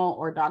normal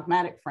or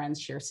dogmatic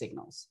friends share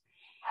signals?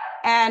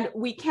 And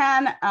we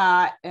can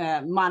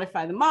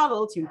modify the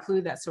model to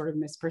include that sort of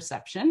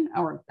misperception,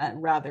 or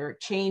rather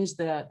change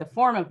the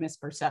form of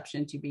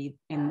misperception to be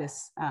in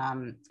this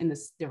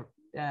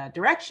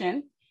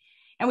direction.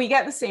 And we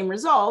get the same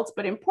results,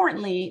 but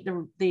importantly,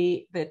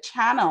 the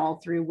channel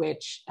through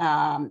which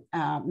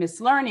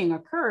mislearning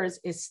occurs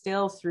is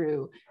still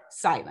through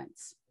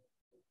silence.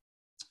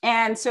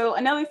 And so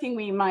another thing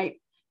we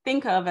might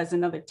think of as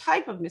another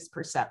type of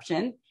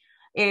misperception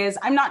is,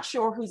 I'm not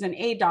sure who's an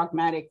A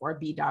dogmatic or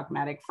B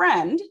dogmatic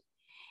friend.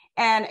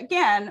 And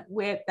again,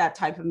 with that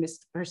type of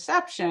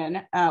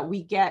misperception,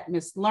 we get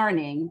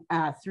mislearning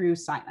through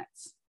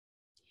silence.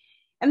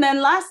 And then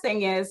last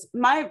thing is,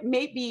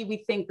 maybe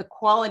we think the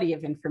quality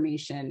of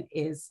information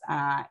is,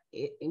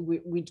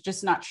 we're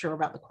just not sure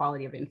about the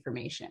quality of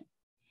information,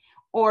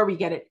 or we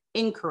get it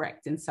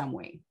incorrect in some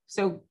way.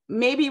 So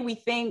maybe we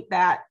think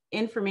that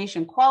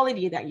information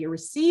quality that you're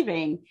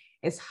receiving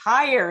is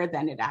higher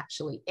than it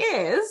actually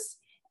is.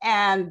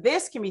 And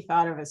this can be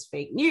thought of as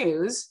fake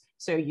news.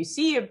 So you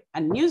see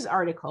a news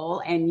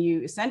article and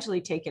you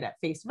essentially take it at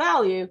face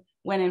value,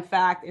 when in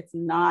fact it's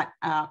not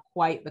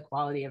quite the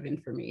quality of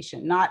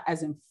information, not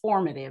as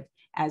informative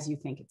as you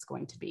think it's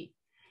going to be.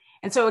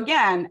 And so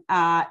again,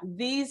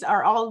 these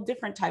are all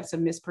different types of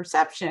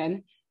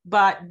misperception,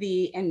 but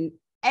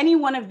any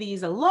one of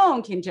these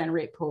alone can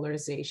generate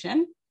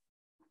polarization,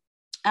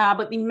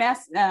 but the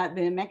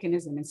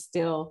mechanism is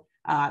still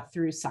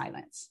through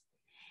silence.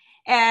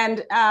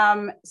 And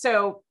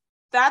so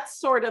that's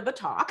sort of the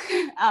talk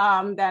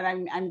that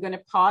I'm going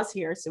to pause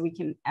here so we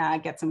can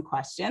get some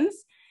questions.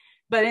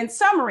 But in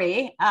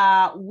summary,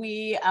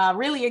 we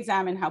really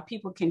examine how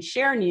people can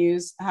share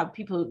news, how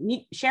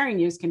sharing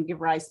news can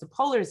give rise to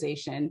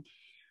polarization.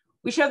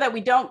 We show that we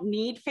don't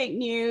need fake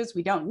news.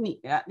 We don't need,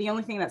 the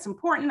only thing that's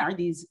important are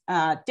these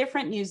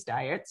different news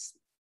diets.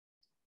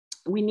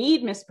 We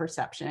need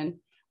misperception.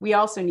 We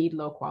also need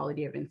low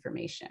quality of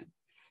information.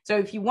 So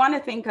if you want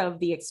to think of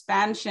the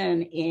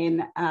expansion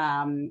in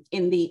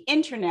the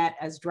internet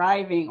as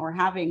driving or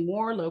having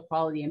more low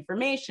quality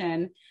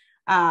information,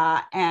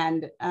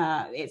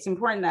 it's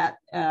important that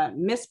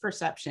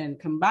misperception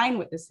combined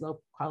with this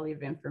low quality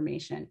of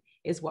information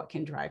is what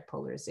can drive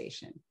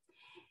polarization.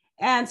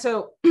 And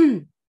so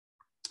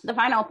the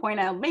final point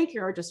I'll make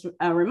here, or just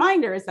a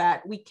reminder, is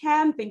that we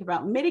can think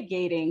about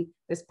mitigating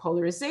this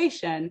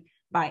polarization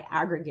by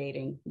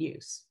aggregating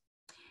news.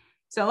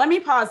 So let me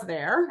pause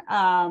there.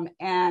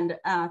 And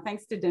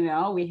thanks to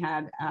Danil, we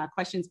had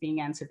questions being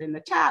answered in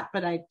the chat,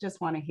 but I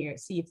just want to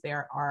see if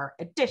there are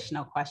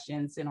additional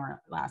questions in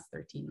our last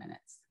 13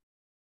 minutes.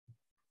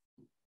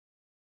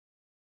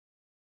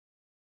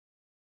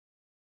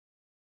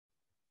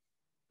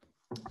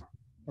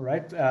 All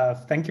right,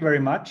 thank you very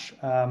much.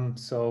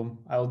 So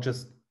I'll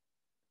just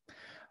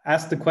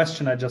ask the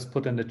question I just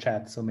put in the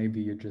chat, so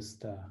maybe you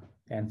just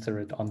answer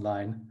it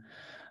online.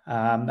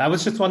 I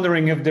was just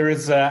wondering if there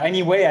is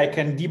any way I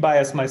can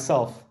debias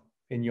myself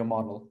in your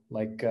model.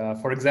 Like,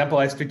 for example,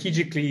 I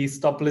strategically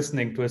stop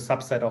listening to a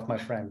subset of my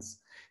friends.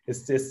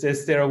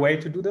 Is there a way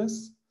to do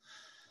this?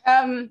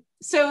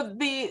 So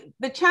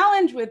the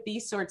challenge with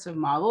these sorts of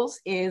models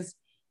is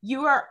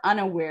you are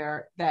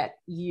unaware that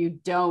you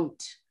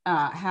don't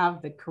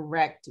have the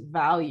correct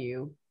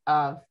value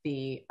of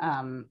the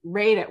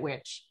rate at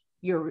which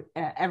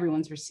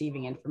everyone's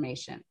receiving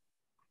information.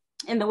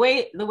 And the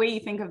way you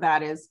think of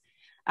that is,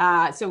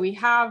 so we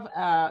have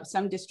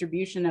some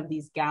distribution of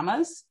these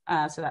gammas.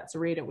 So that's the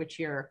rate at which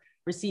you're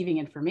receiving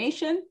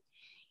information.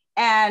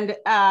 And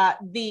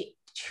the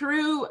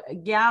true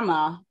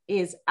gamma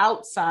is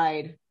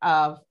outside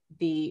of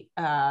the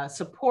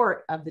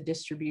support of the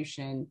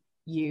distribution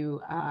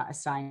you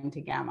assign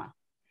to gamma.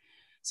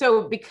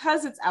 So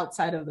because it's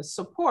outside of the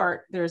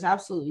support, there's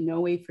absolutely no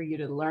way for you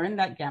to learn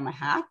that gamma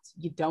hat.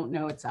 You don't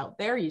know it's out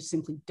there. You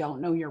simply don't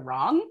know you're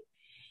wrong.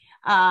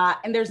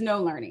 And there's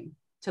no learning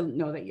to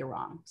know that you're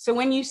wrong. So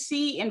when you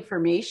see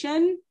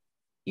information,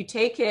 you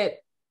take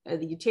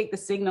the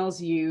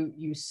signals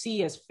you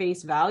see as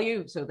face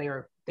value. So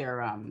they're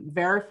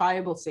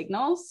verifiable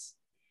signals.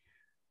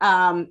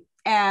 And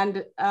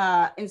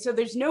so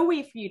there's no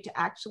way for you to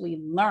actually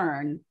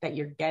learn that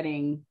you're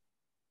getting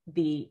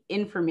the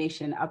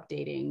information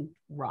updating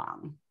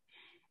wrong.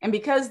 And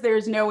because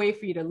there's no way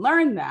for you to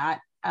learn that,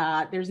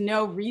 there's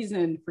no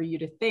reason for you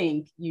to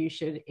think you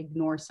should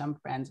ignore some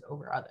friends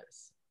over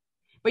others.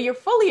 But you're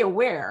fully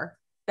aware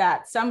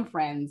that some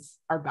friends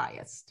are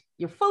biased.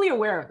 You're fully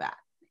aware of that.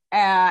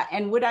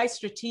 And would I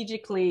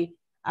strategically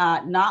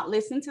not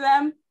listen to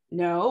them?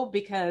 No,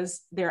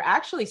 because they're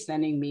actually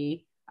sending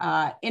me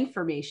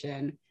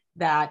information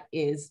that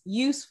is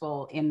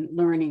useful in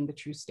learning the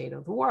true state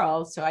of the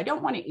world. So I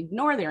don't want to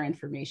ignore their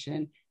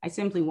information. I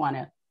simply want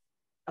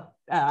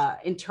to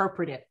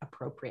interpret it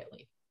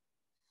appropriately.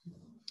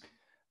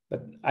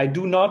 But I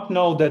do not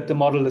know that the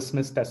model is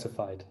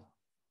misspecified.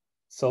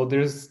 So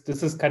this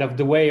is kind of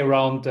the way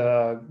around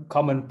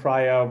common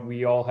prior.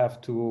 We all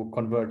have to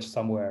converge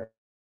somewhere.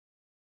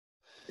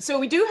 So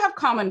we do have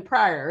common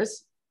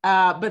priors,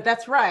 but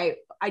that's right.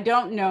 I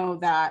don't know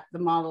that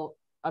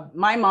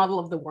my model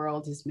of the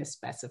world is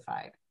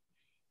misspecified.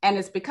 And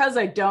it's because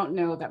I don't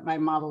know that my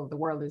model of the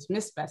world is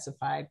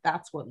misspecified.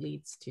 That's what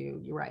leads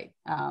to, you're right,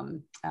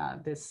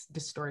 this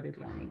distorted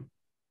learning.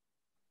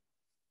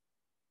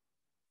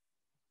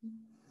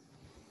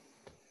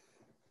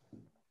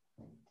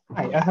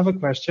 Hi, I have a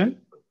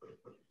question.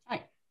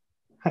 Hi.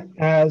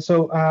 Hi.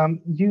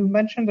 You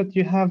mentioned that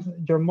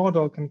your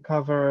model can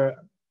cover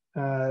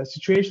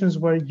situations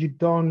where you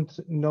don't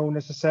know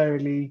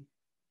necessarily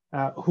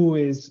who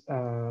is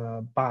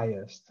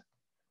biased.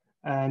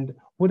 And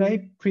would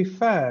I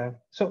prefer,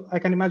 so I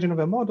can imagine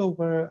a model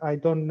where I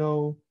don't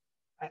know,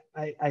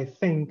 I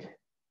think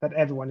that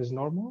everyone is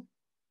normal.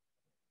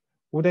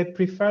 Would I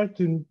prefer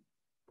to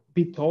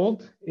be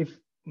told if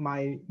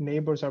my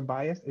neighbors are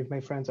biased, if my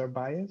friends are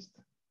biased?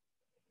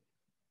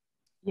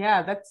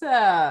 Yeah, that's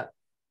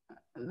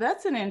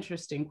an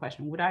interesting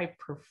question. Would I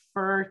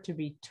prefer to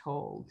be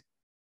told?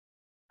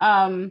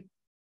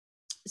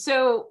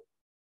 So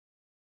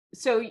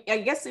I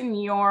guess in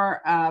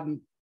your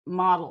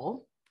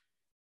model,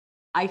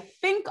 I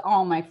think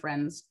all my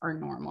friends are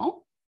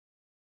normal,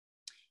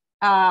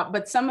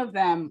 but some of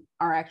them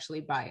are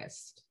actually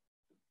biased.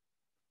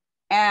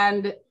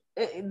 And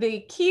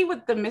the key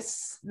with the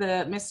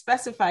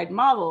misspecified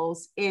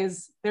models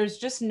is there's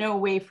just no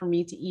way for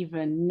me to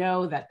even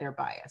know that they're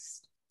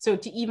biased. So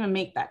to even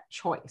make that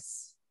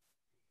choice.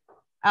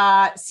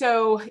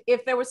 So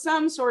if there was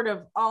some sort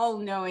of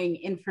all-knowing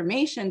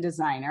information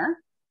designer,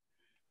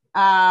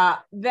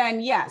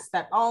 then yes,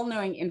 that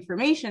all-knowing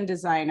information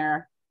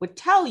designer would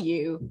tell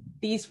you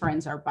these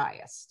friends are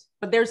biased.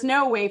 But there's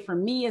no way for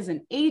me as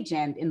an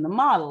agent in the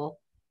model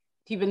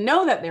to even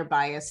know that they're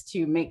biased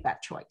to make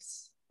that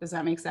choice. Does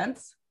that make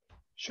sense?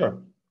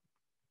 Sure.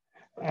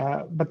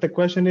 But the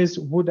question is,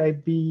 would I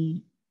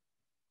be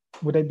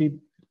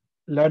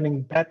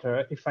learning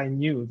better if I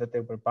knew that they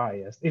were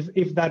biased?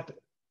 If that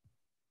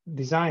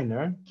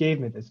designer gave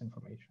me this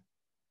information?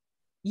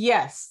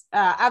 Yes,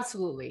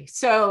 absolutely.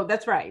 So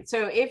that's right.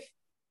 So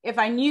if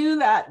I knew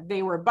that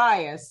they were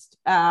biased,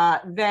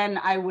 then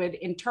I would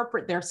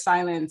interpret their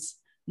silence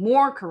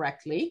more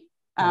correctly.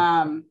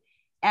 And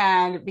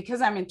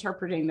because I'm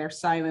interpreting their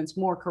silence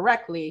more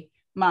correctly,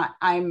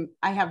 I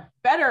have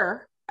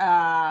better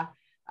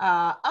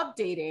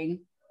updating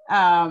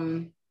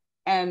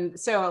And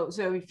so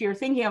if you're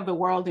thinking of the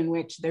world in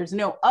which there's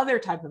no other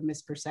type of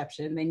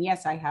misperception, then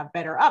yes, I have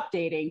better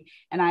updating,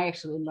 and I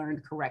actually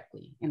learned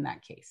correctly in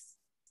that case.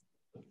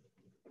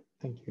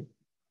 Thank you.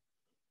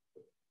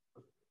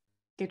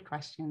 Good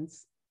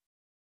questions.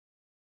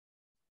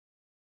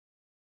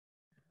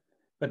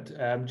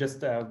 But just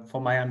for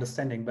my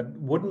understanding, but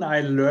wouldn't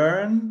I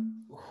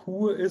learn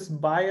who is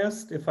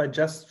biased if I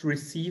just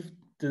received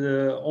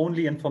the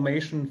only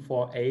information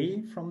for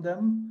A from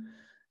them,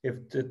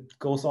 if it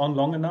goes on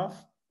long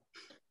enough?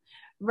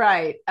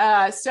 Right.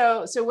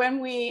 So when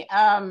we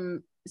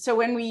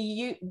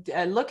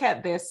look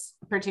at this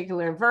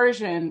particular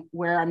version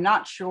where I'm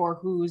not sure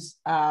who's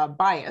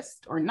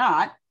biased or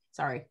not,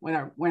 sorry,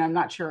 when I'm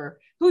not sure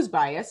who's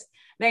biased,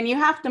 then you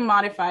have to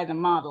modify the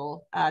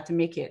model to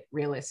make it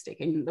realistic.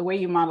 And the way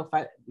you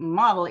modify the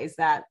model is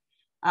that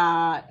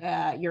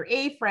your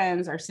A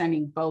friends are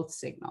sending both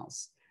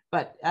signals,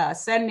 but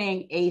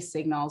sending A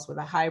signals with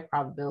a higher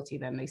probability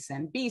than they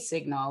send B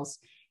signals.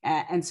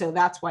 And so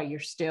that's why you're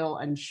still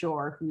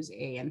unsure who's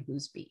A and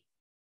who's B.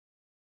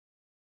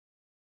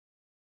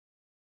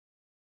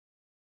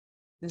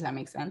 Does that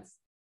make sense?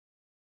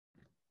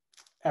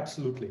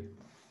 Absolutely.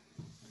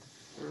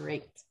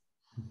 Great.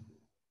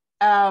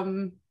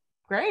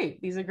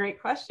 Great. These are great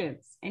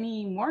questions.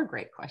 Any more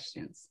great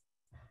questions?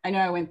 I know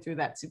I went through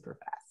that super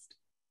fast.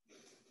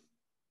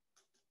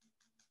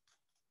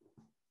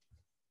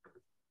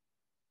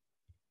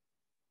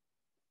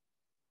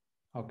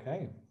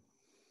 Okay.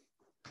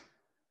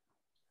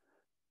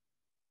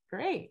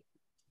 Great.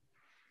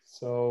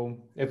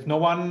 So if no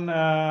one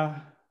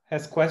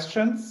has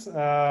questions,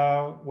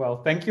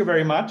 well, thank you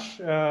very much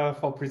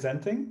for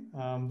presenting.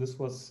 This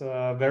was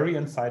very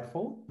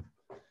insightful.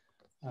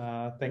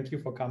 Thank you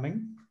for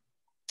coming.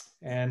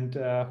 And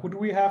who do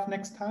we have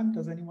next time?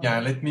 Does anyone? Yeah,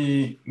 let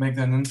me make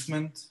the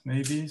announcement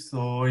maybe.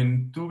 So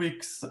in 2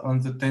 weeks, on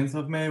the 10th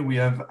of May, we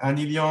have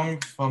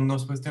Danil from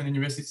Northwestern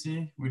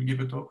University will give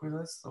a talk with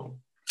us. So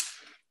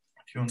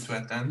if you want to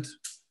attend,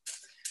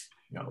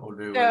 you're all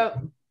very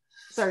welcome.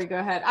 Sorry, go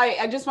ahead.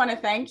 I just want to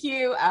thank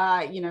you.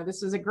 You know,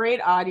 this was a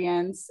great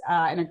audience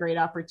and a great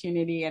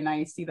opportunity. And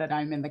I see that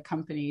I'm in the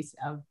companies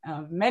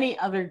of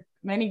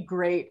many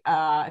great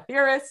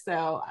theorists.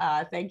 So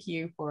thank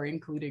you for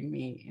including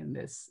me in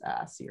this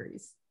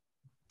series.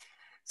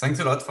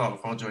 Thanks a lot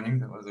for joining.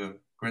 That was a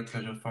great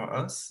pleasure for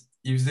us.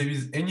 If there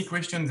is any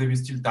question, there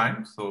is still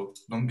time, so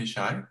don't be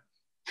shy.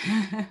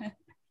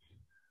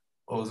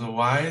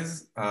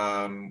 Otherwise,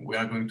 we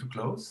are going to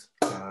close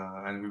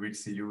and we will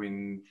see you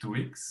in 2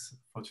 weeks,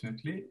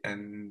 fortunately.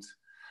 And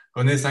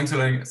Renee, thanks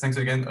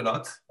again a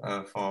lot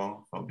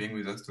for being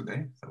with us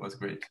today. That was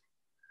great.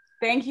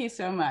 Thank you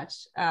so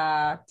much.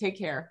 Take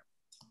care.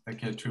 Take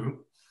care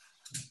too.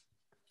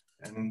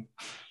 And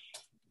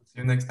see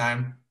you next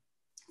time.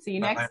 See you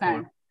next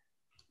time.